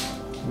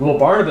 Well,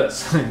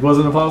 Barnabas, he was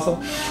an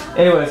apostle.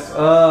 Anyways,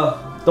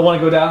 don't want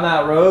to go down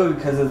that road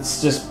because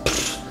it's just...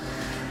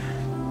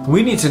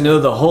 We need to know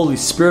the Holy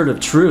Spirit of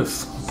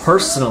truth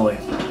personally,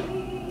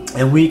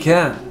 and we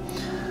can.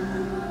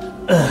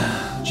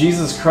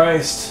 Jesus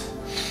Christ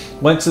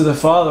went to the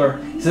Father.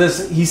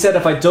 He said,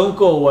 if I don't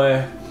go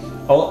away,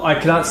 I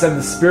cannot send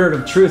the Spirit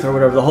of truth, or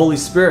whatever, the Holy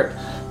Spirit.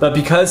 But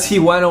because He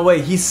went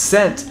away, He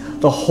sent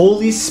the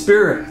Holy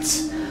Spirit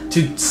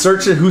to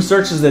search it, who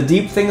searches the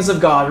deep things of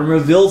God and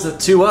reveals it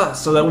to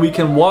us so that we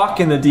can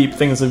walk in the deep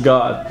things of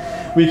God.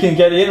 We can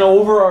get in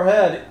over our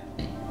head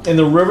in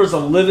the rivers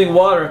of living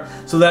water,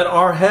 so that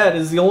our head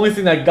is the only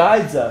thing that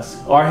guides us.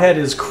 Our head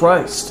is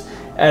Christ,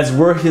 as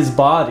we're His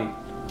body.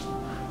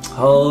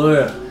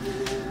 Hallelujah.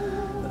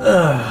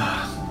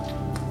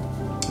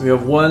 We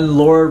have one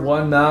Lord,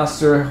 one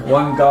Master,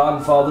 one God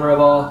and Father of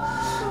all.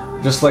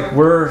 Just like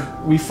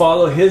we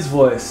follow His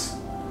voice.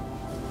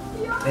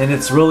 And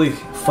it's really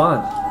fun.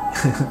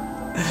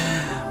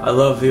 I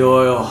love the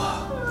oil.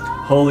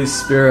 Holy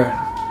Spirit.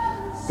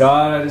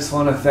 God, I just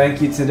want to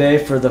thank You today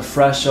for the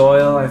fresh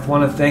oil. I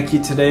want to thank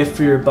You today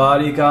for Your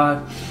body,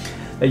 God.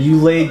 That You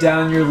laid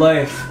down Your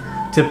life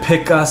to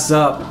pick us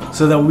up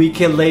so that we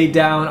can lay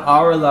down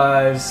our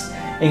lives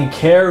and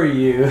carry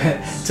You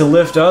to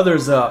lift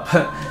others up.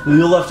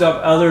 You lift up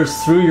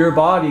others through Your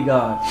body,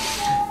 God.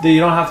 You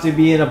don't have to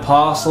be an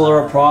apostle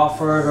or a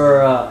prophet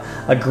or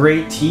a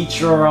great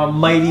teacher or a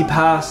mighty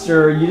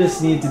pastor. You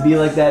just need to be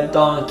like that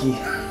donkey.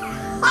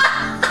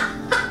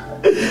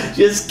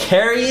 Just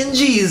carrying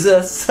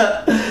Jesus.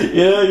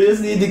 You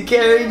just need to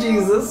carry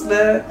Jesus,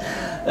 man.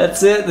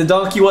 That's it. The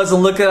donkey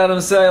wasn't looking at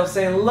himself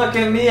saying, look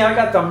at me, I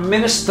got the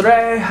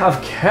ministry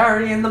of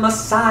carrying the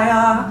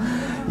Messiah.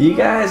 You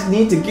guys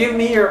need to give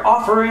me your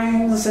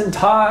offerings and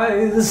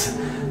tithes.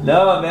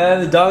 No,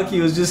 man, the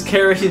donkey was just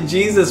carrying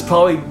Jesus,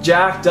 probably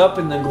jacked up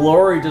in the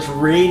glory, just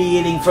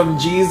radiating from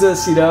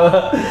Jesus, you know.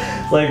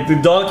 Like the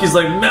donkey's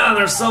like, man,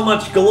 there's so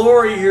much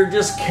glory here,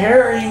 just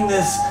carrying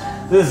this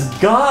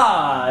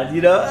God,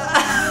 you know.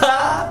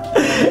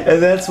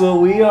 And that's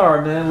what we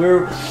are, man.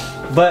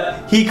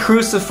 But He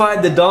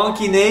crucified the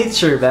donkey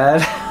nature,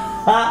 man.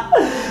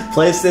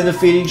 Placed in a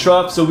feeding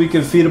trough so we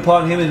can feed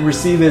upon Him and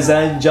receive His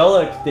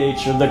angelic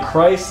nature, the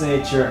Christ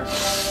nature.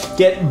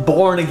 Get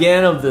born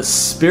again of the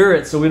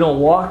Spirit so we don't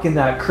walk in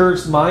that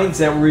cursed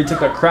mindset where He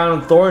took a crown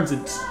of thorns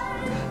and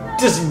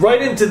just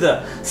right into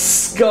the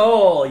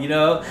skull, you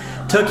know.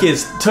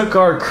 Took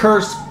our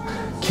cursed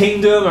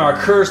kingdom, our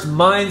cursed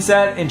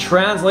mindset, and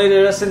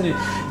translated us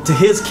into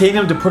His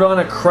kingdom to put on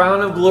a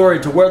crown of glory,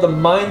 to wear the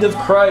mind of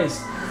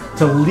Christ,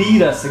 to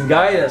lead us and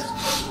guide us.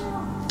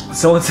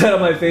 Someone said on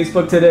my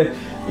Facebook today,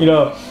 you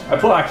know,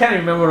 I can't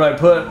even remember what I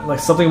put, like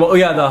something about, oh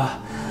yeah, the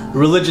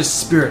religious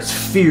spirits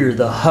fear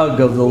the hug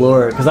of the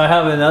Lord. Because I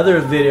have another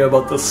video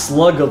about the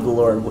slug of the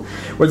Lord,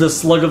 where the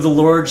slug of the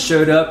Lord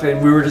showed up,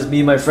 and we were just, me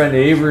and my friend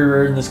Avery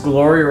were in this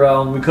glory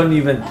realm. He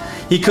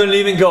couldn't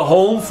even go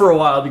home for a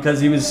while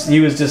because he was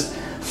just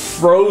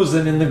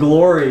frozen in the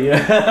glory.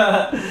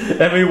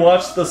 And we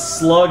watched the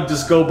slug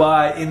just go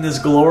by in this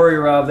glory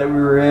realm that we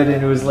were in,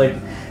 and it was like,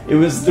 there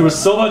was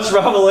so much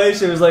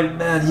revelation. It was like,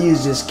 man, he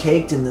is just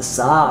caked in the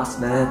sauce,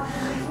 man.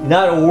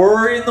 Not a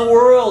worry in the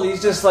world.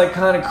 He's just like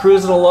kind of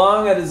cruising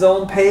along at his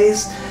own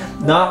pace,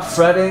 not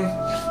fretting,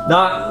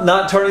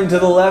 not turning to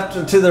the left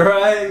or to the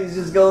right. He's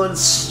just going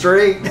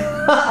straight.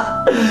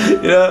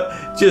 You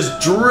know,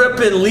 just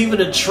dripping, leaving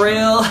a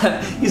trail.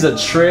 He's a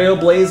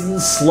trailblazing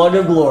slug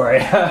of glory.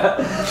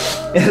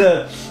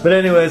 But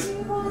anyways,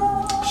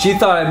 she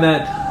thought I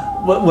meant,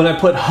 when I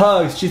put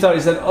hugs, she thought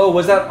he said, oh,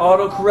 was that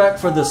autocorrect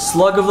for the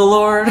slug of the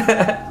Lord?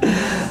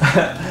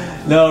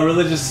 No,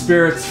 religious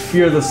spirits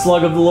fear the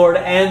slug of the Lord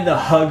and the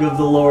hug of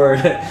the Lord.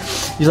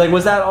 He's like,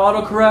 was that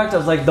autocorrect? I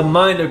was like, the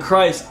mind of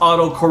Christ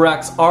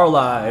autocorrects our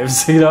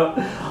lives, you know,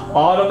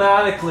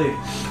 automatically.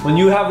 When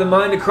you have the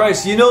mind of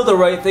Christ, you know the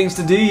right things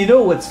to do. You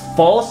know what's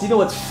false. You know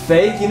what's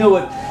fake. You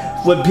know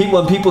when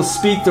people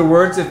speak their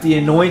words, if the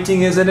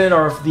anointing is in it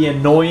or if the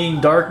annoying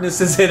darkness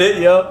is in it,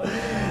 you know.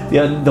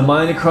 The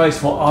mind of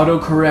Christ will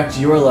autocorrect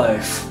your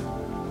life.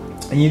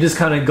 And you just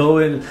kind of go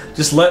in,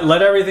 just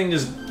let everything,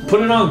 just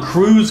put it on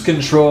cruise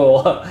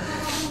control.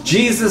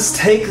 Jesus,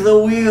 take the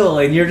wheel.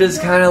 And you're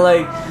just kind of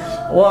like,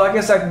 well, I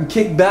guess I can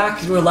kick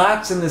back and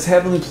relax in this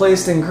heavenly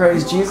place in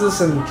Christ Jesus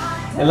and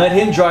let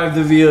Him drive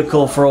the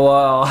vehicle for a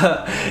while.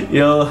 You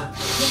know,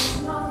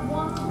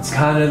 it's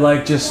kind of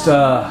like just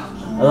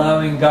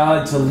allowing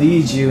God to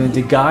lead you and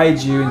to guide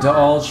you into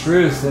all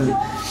truth, and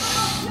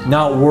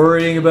not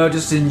worrying about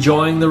just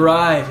enjoying the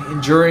ride,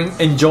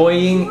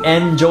 enjoying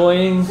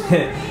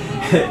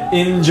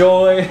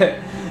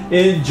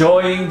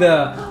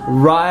the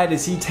ride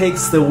as He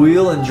takes the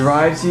wheel and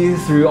drives you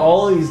through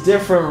all these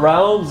different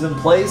realms and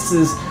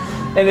places.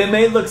 And it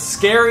may look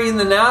scary in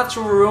the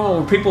natural realm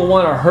where people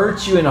want to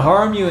hurt you and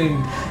harm you,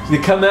 and they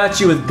come at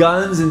you with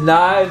guns and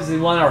knives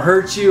and want to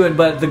hurt you,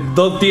 but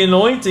the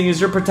anointing is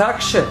your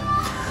protection.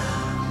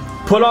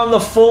 Put on the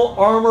full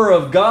armor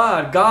of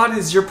God. God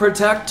is your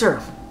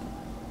protector.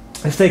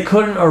 If they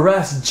couldn't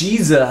arrest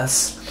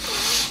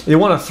Jesus, they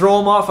want to throw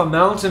Him off a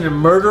mountain and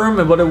murder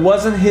Him, but it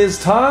wasn't His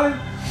time.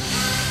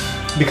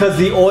 Because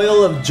the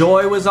oil of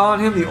joy was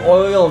on Him, the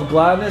oil of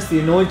gladness, the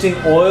anointing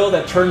oil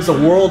that turns the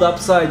world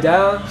upside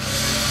down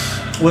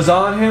was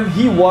on Him.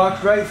 He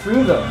walked right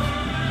through them.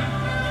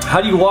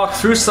 How do you walk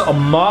through a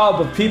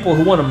mob of people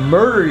who want to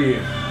murder you?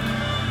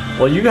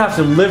 Well, you have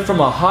to live from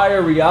a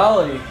higher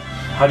reality.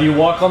 How do you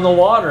walk on the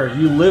water?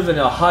 You live in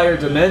a higher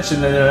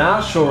dimension than the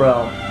natural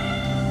realm.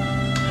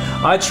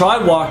 I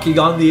tried walking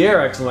on the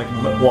air. Actually,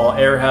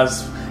 air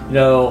has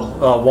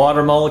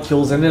water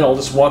molecules in it. I'll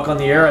just walk on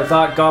the air. I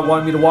thought God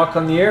wanted me to walk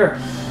on the air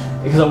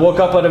because I woke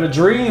up out of a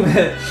dream,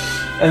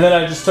 and then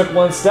I just took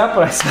one step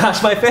and I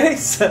smashed my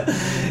face,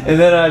 and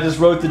then I just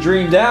wrote the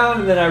dream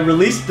down, and then I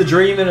released the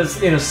dream in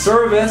a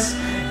service,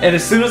 and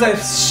as soon as I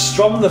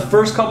strummed the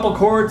first couple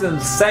chords and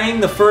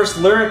sang the first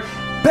lyric,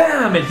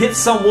 bam! It hit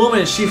some woman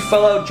and she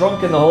fell out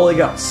drunk in the Holy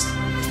Ghost.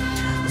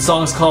 The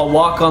song's called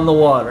 "Walk on the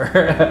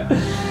Water."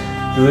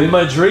 In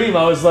my dream,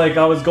 I was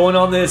going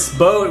on this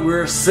boat. We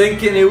were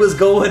sinking. It was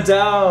going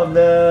down.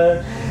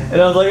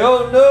 And I was like,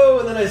 oh no.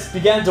 And then I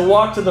began to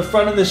walk to the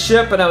front of the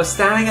ship. And I was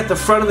standing at the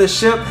front of the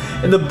ship.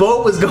 And the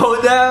boat was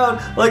going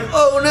down. Like,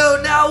 oh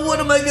no, now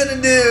what am I going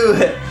to do?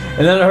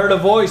 And then I heard a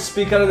voice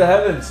speak out of the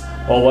heavens.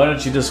 Well, why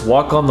don't you just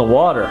walk on the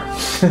water?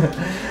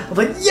 I was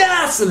like,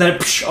 yes! And then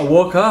I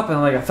woke up and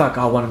I thought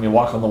God wanted me to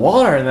walk on the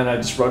water. And then I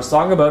just wrote a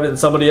song about it, and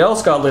somebody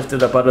else got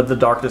lifted up out of the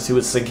darkness who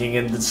was sinking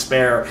in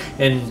despair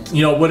and,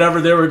 whatever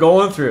they were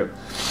going through.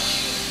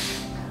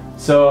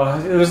 So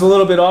it was a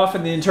little bit off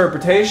in the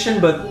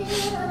interpretation, but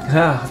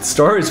the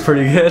story's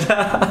pretty good.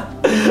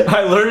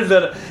 I learned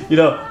that,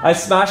 I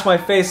smashed my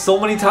face so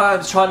many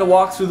times trying to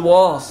walk through the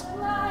walls.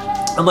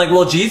 I'm like,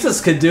 well, Jesus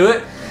could do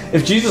it.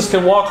 If Jesus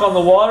can walk on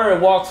the water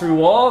and walk through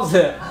walls,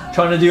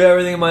 trying to do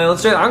everything in my own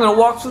strength, I'm going to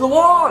walk through the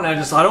wall. And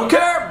I don't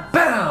care.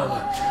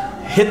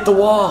 Bam! Hit the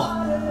wall.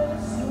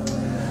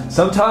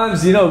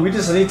 Sometimes, we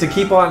just need to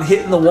keep on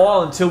hitting the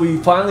wall until we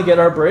finally get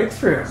our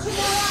breakthrough.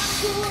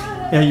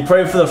 You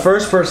pray for the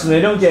first person,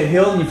 they don't get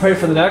healed, and you pray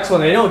for the next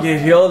one, they don't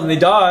get healed, and they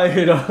die,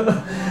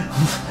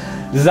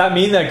 Does that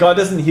mean that God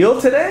doesn't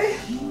heal today?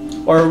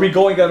 Or are we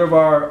going out of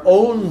our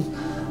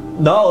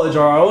own knowledge,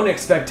 or our own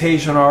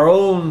expectation, our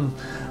own...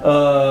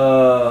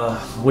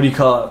 what do you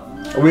call it?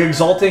 Are we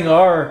exalting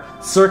our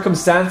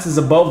circumstances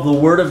above the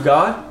Word of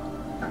God?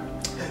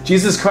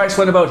 Jesus Christ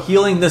went about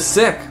healing the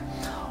sick,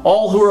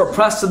 all who are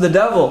oppressed of the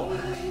devil.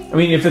 I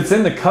mean, if it's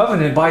in the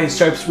covenant, by His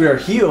stripes we are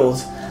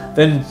healed,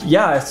 then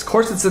yeah, of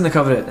course it's in the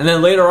covenant. And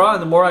then later on,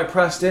 the more I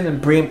pressed in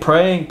and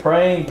praying,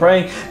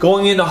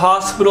 going into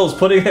hospitals,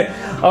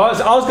 I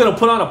was going to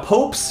put on a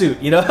Pope suit,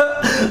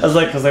 I was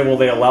like, will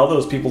they allow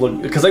those people to,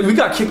 because we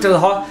got kicked out of the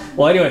hospital.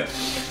 Well, anyway,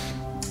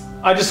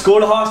 I just go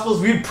to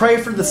hospitals, we'd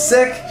pray for the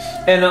sick,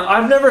 and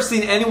I've never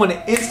seen anyone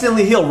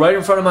instantly heal right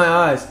in front of my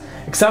eyes.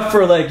 Except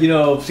for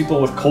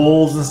people with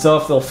colds and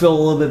stuff, they'll feel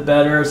a little bit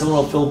better, someone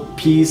will feel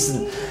peace.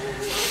 And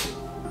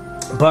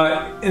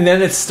then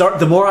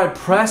the more I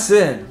press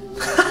in,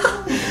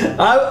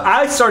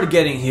 I started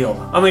getting healed.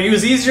 I mean, it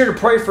was easier to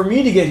pray for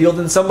me to get healed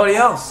than somebody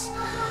else.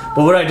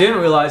 But what I didn't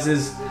realize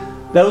is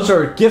those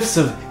are gifts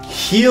of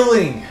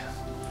healing.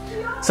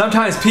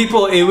 Sometimes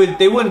people, they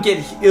wouldn't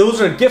get,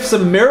 those are gifts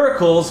of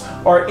miracles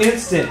are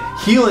instant.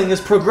 Healing is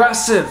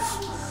progressive.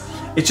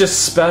 It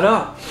just sped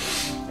up.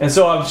 And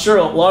so I'm sure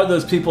a lot of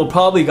those people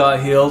probably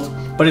got healed,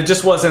 but it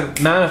just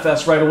wasn't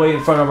manifest right away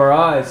in front of our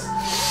eyes.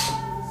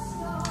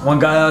 One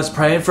guy I was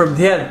praying for,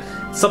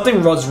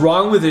 something was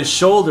wrong with his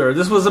shoulder.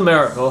 This was a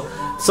miracle.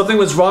 Something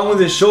was wrong with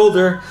his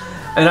shoulder,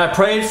 and I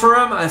prayed for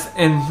him,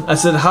 and I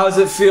said, how does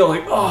it feel?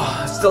 It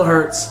still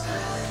hurts.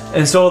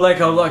 And so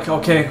I'm like,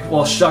 okay,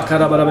 well,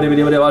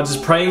 I'm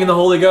just praying in the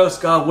Holy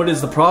Ghost. God, what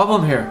is the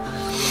problem here?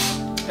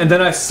 And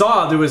then I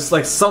saw there was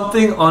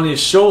something on his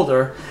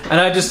shoulder, and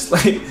I just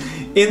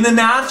in the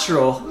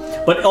natural,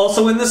 but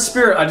also in the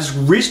spirit, I just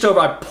reached over,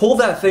 I pulled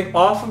that thing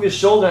off of his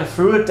shoulder, I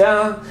threw it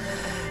down,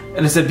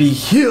 and I said, be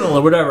healed,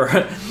 or whatever.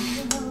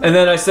 And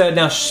then I said,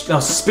 now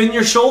spin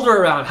your shoulder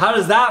around. How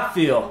does that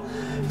feel?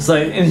 It's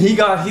and he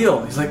got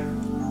healed. He's like,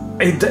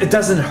 it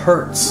doesn't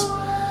hurt.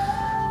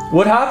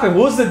 What happened?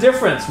 What was the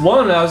difference?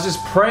 One, I was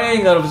just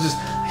praying that I was just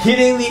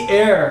hitting the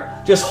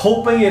air, just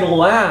hoping it'll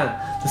land.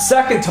 The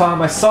second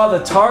time, I saw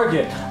the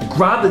target. I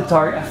grabbed the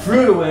target, I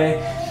threw it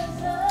away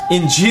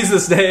in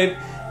Jesus' name,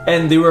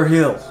 and they were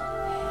healed.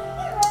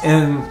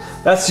 And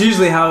that's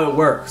usually how it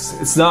works.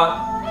 It's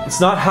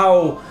not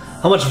how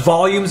how much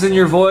volume's in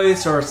your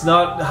voice, or it's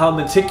not how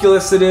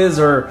meticulous it is,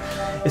 or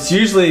it's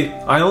usually,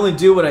 I only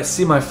do what I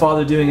see my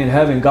Father doing in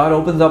heaven. God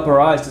opens up our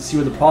eyes to see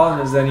where the problem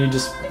is, then you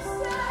just,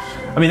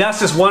 I mean, that's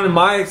just one of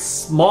my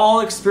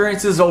small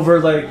experiences over,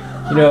 like,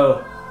 you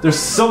know, there's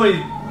so many,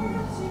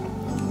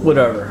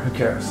 whatever, who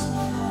cares?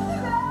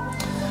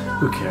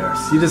 Who cares?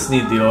 You just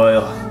need the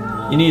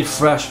oil. You need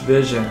fresh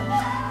vision.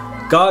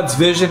 God's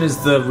vision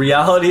is the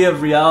reality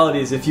of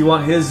realities. If you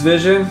want His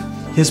vision,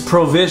 His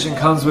provision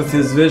comes with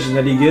His vision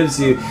that He gives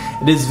you.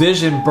 And His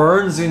vision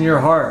burns in your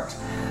heart.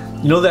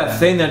 You know that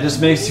thing that just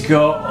makes you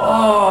go,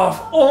 oh,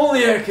 if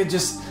only I could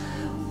just,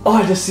 oh,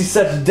 I just see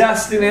such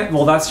destiny.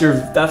 Well,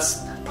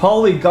 that's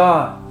probably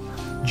God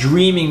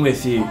dreaming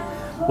with you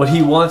what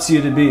He wants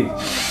you to be.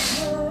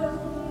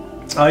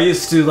 I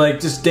used to like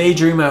just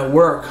daydream at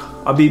work.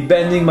 I'd be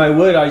bending my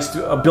wood. I used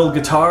to build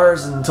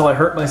guitars until I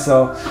hurt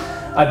myself.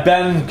 I'd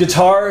bend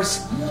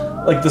guitars,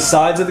 like the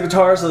sides of the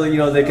guitar, so that, you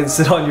know, they can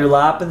sit on your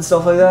lap and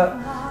stuff like that.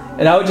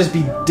 And I would just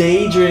be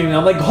daydreaming.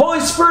 I'm like, Holy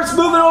Spirit's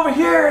moving over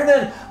here, and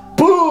then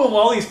boom,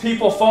 all these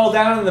people fall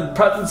down in the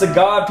presence of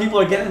God. People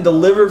are getting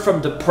delivered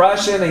from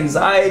depression,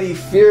 anxiety,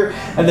 fear,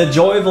 and the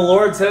joy of the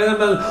Lord's hitting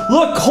them. And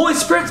look, Holy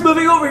Spirit's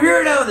moving over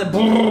here now. And then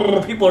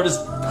boom, people are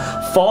just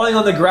falling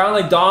on the ground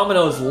like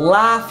dominoes,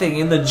 laughing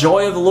in the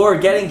joy of the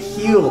Lord, getting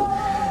healed.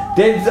 I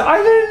didn't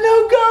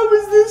know God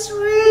was this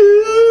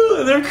real.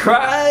 And they're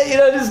crying, you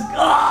know, just,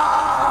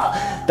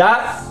 ah.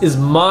 That is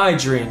my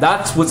dream.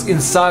 That's what's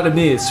inside of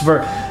me. It's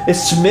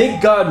to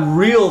make God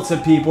real to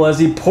people as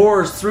He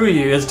pours through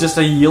you. It's just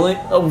a yielding.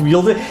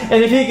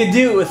 And if He could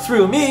do it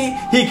through me,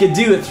 He could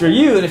do it through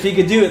you. And if He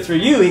could do it through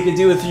you, He could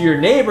do it through your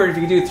neighbor. And if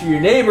He could do it through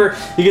your neighbor,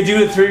 He could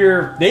do it through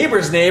your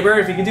neighbor's neighbor.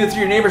 If He could do it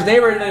through your neighbor's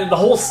neighbor, then the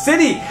whole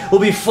city will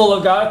be full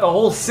of God. The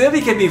whole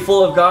city can be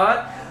full of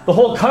God. The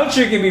whole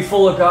country can be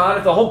full of God.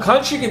 If the whole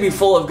country can be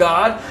full of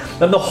God,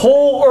 then the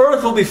whole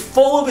earth will be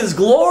full of His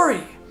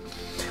glory.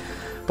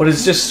 But it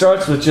just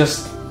starts with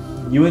just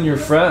you and your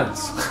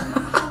friends.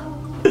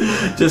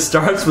 Just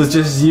starts with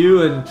just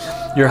you and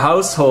your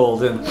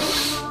household, and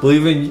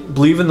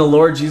believe in the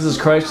Lord Jesus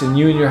Christ, and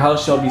you and your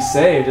house shall be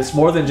saved. It's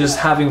more than just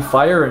having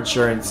fire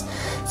insurance.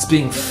 It's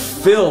being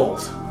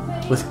filled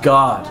with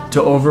God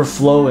to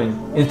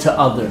overflowing into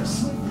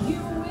others.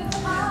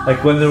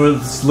 Like when there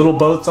was little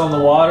boats on the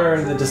water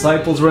and the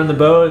disciples were in the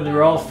boat and they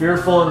were all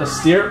fearful and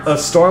a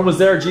storm was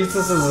there.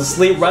 Jesus is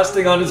asleep,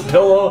 resting on His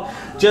pillow,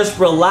 just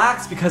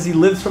relaxed because He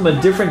lives from a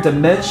different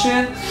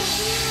dimension.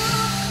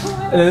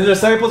 And then the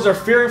disciples are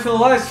fearing for their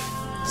lives.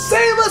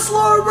 Save us,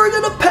 Lord, we're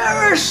going to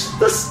perish.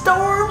 The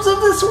storms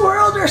of this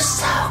world are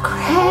so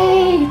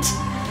great.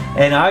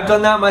 And I've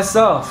done that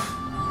myself.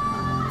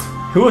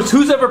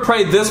 Who's ever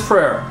prayed this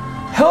prayer?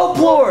 Help,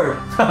 Lord.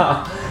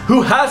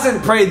 Who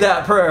hasn't prayed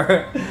that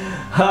prayer?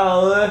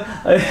 I'm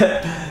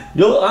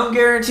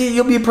guaranteed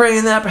you'll be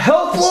praying that.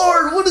 Help,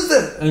 Lord! What is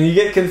this? And you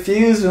get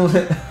confused. And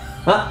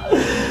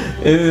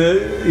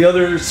the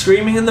other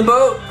screaming in the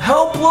boat.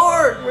 Help,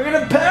 Lord! We're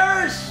gonna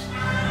perish.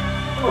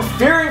 We're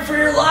fearing for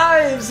your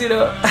lives. You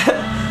know.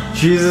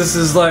 Jesus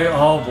is like,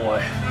 oh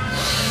boy.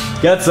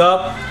 Gets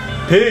up.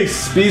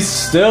 Peace. Be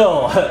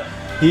still.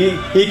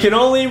 He can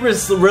only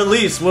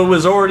release what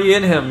was already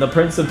in him. The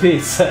Prince of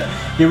Peace.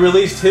 He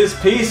released His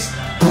peace.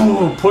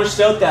 Boom, pushed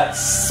out that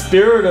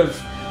spirit of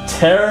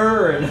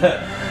terror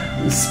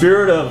and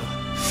spirit of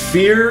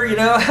fear, you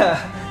know.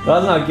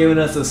 God's not giving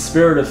us a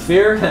spirit of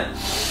fear.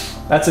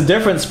 That's a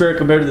different spirit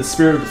compared to the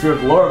spirit of the fear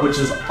of the Lord, which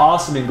is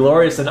awesome and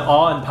glorious and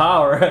awe and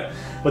power.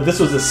 But this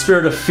was a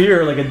spirit of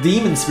fear, like a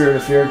demon spirit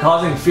of fear,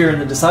 causing fear in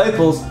the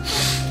disciples,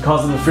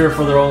 causing them fear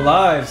for their own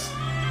lives.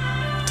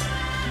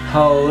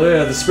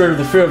 Hallelujah. The spirit of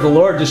the fear of the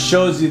Lord just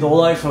shows you the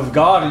life of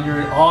God, and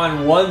you're in awe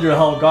and wonder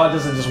how God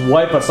doesn't just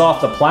wipe us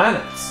off the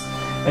planets.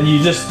 And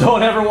you just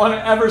don't ever want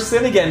to ever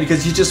sin again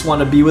because you just want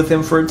to be with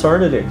Him for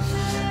eternity.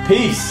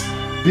 Peace.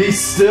 Be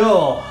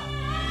still.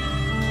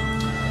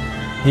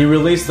 He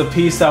released the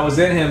peace that was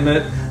in Him.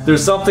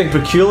 There's something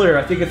peculiar.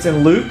 I think it's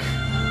in Luke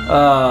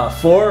 4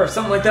 or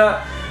something like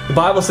that. The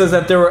Bible says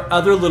that there were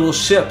other little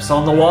ships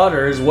on the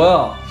water as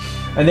well.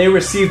 And they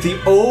received the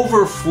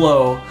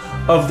overflow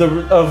of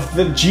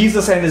the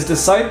Jesus and His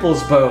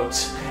disciples'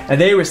 boat.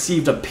 And they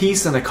received a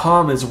peace and a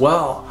calm as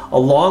well,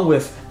 along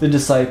with the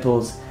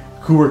disciples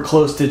who were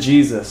close to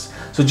Jesus.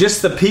 So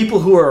just the people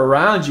who are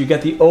around you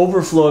get the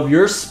overflow of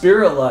your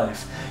spirit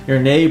life. Your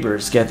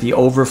neighbors get the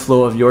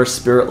overflow of your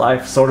spirit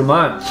life. So do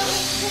mine.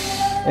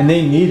 And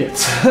they need it.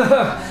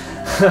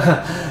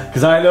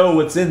 Because I know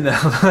what's in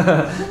them.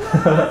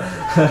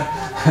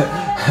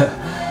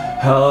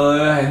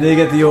 And they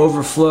get the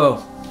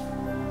overflow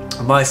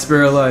of my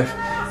spirit life.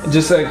 And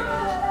just like,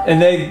 and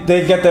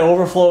they get the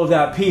overflow of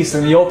that peace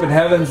and the open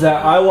heavens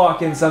that I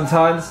walk in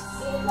sometimes.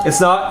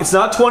 It's not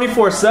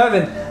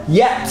 24/7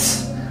 yet.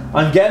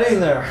 I'm getting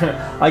there.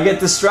 I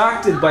get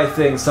distracted by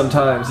things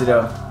sometimes, you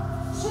know.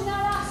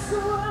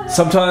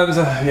 Sometimes,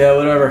 yeah,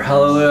 whatever.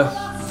 Hallelujah.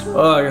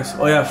 Oh, I guess.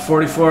 Oh yeah,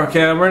 44.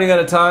 Okay, I'm running out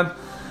of time.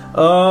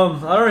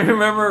 I don't even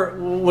remember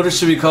what it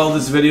should be called.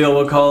 This video.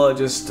 We'll call it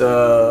just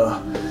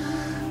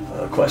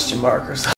question mark or something.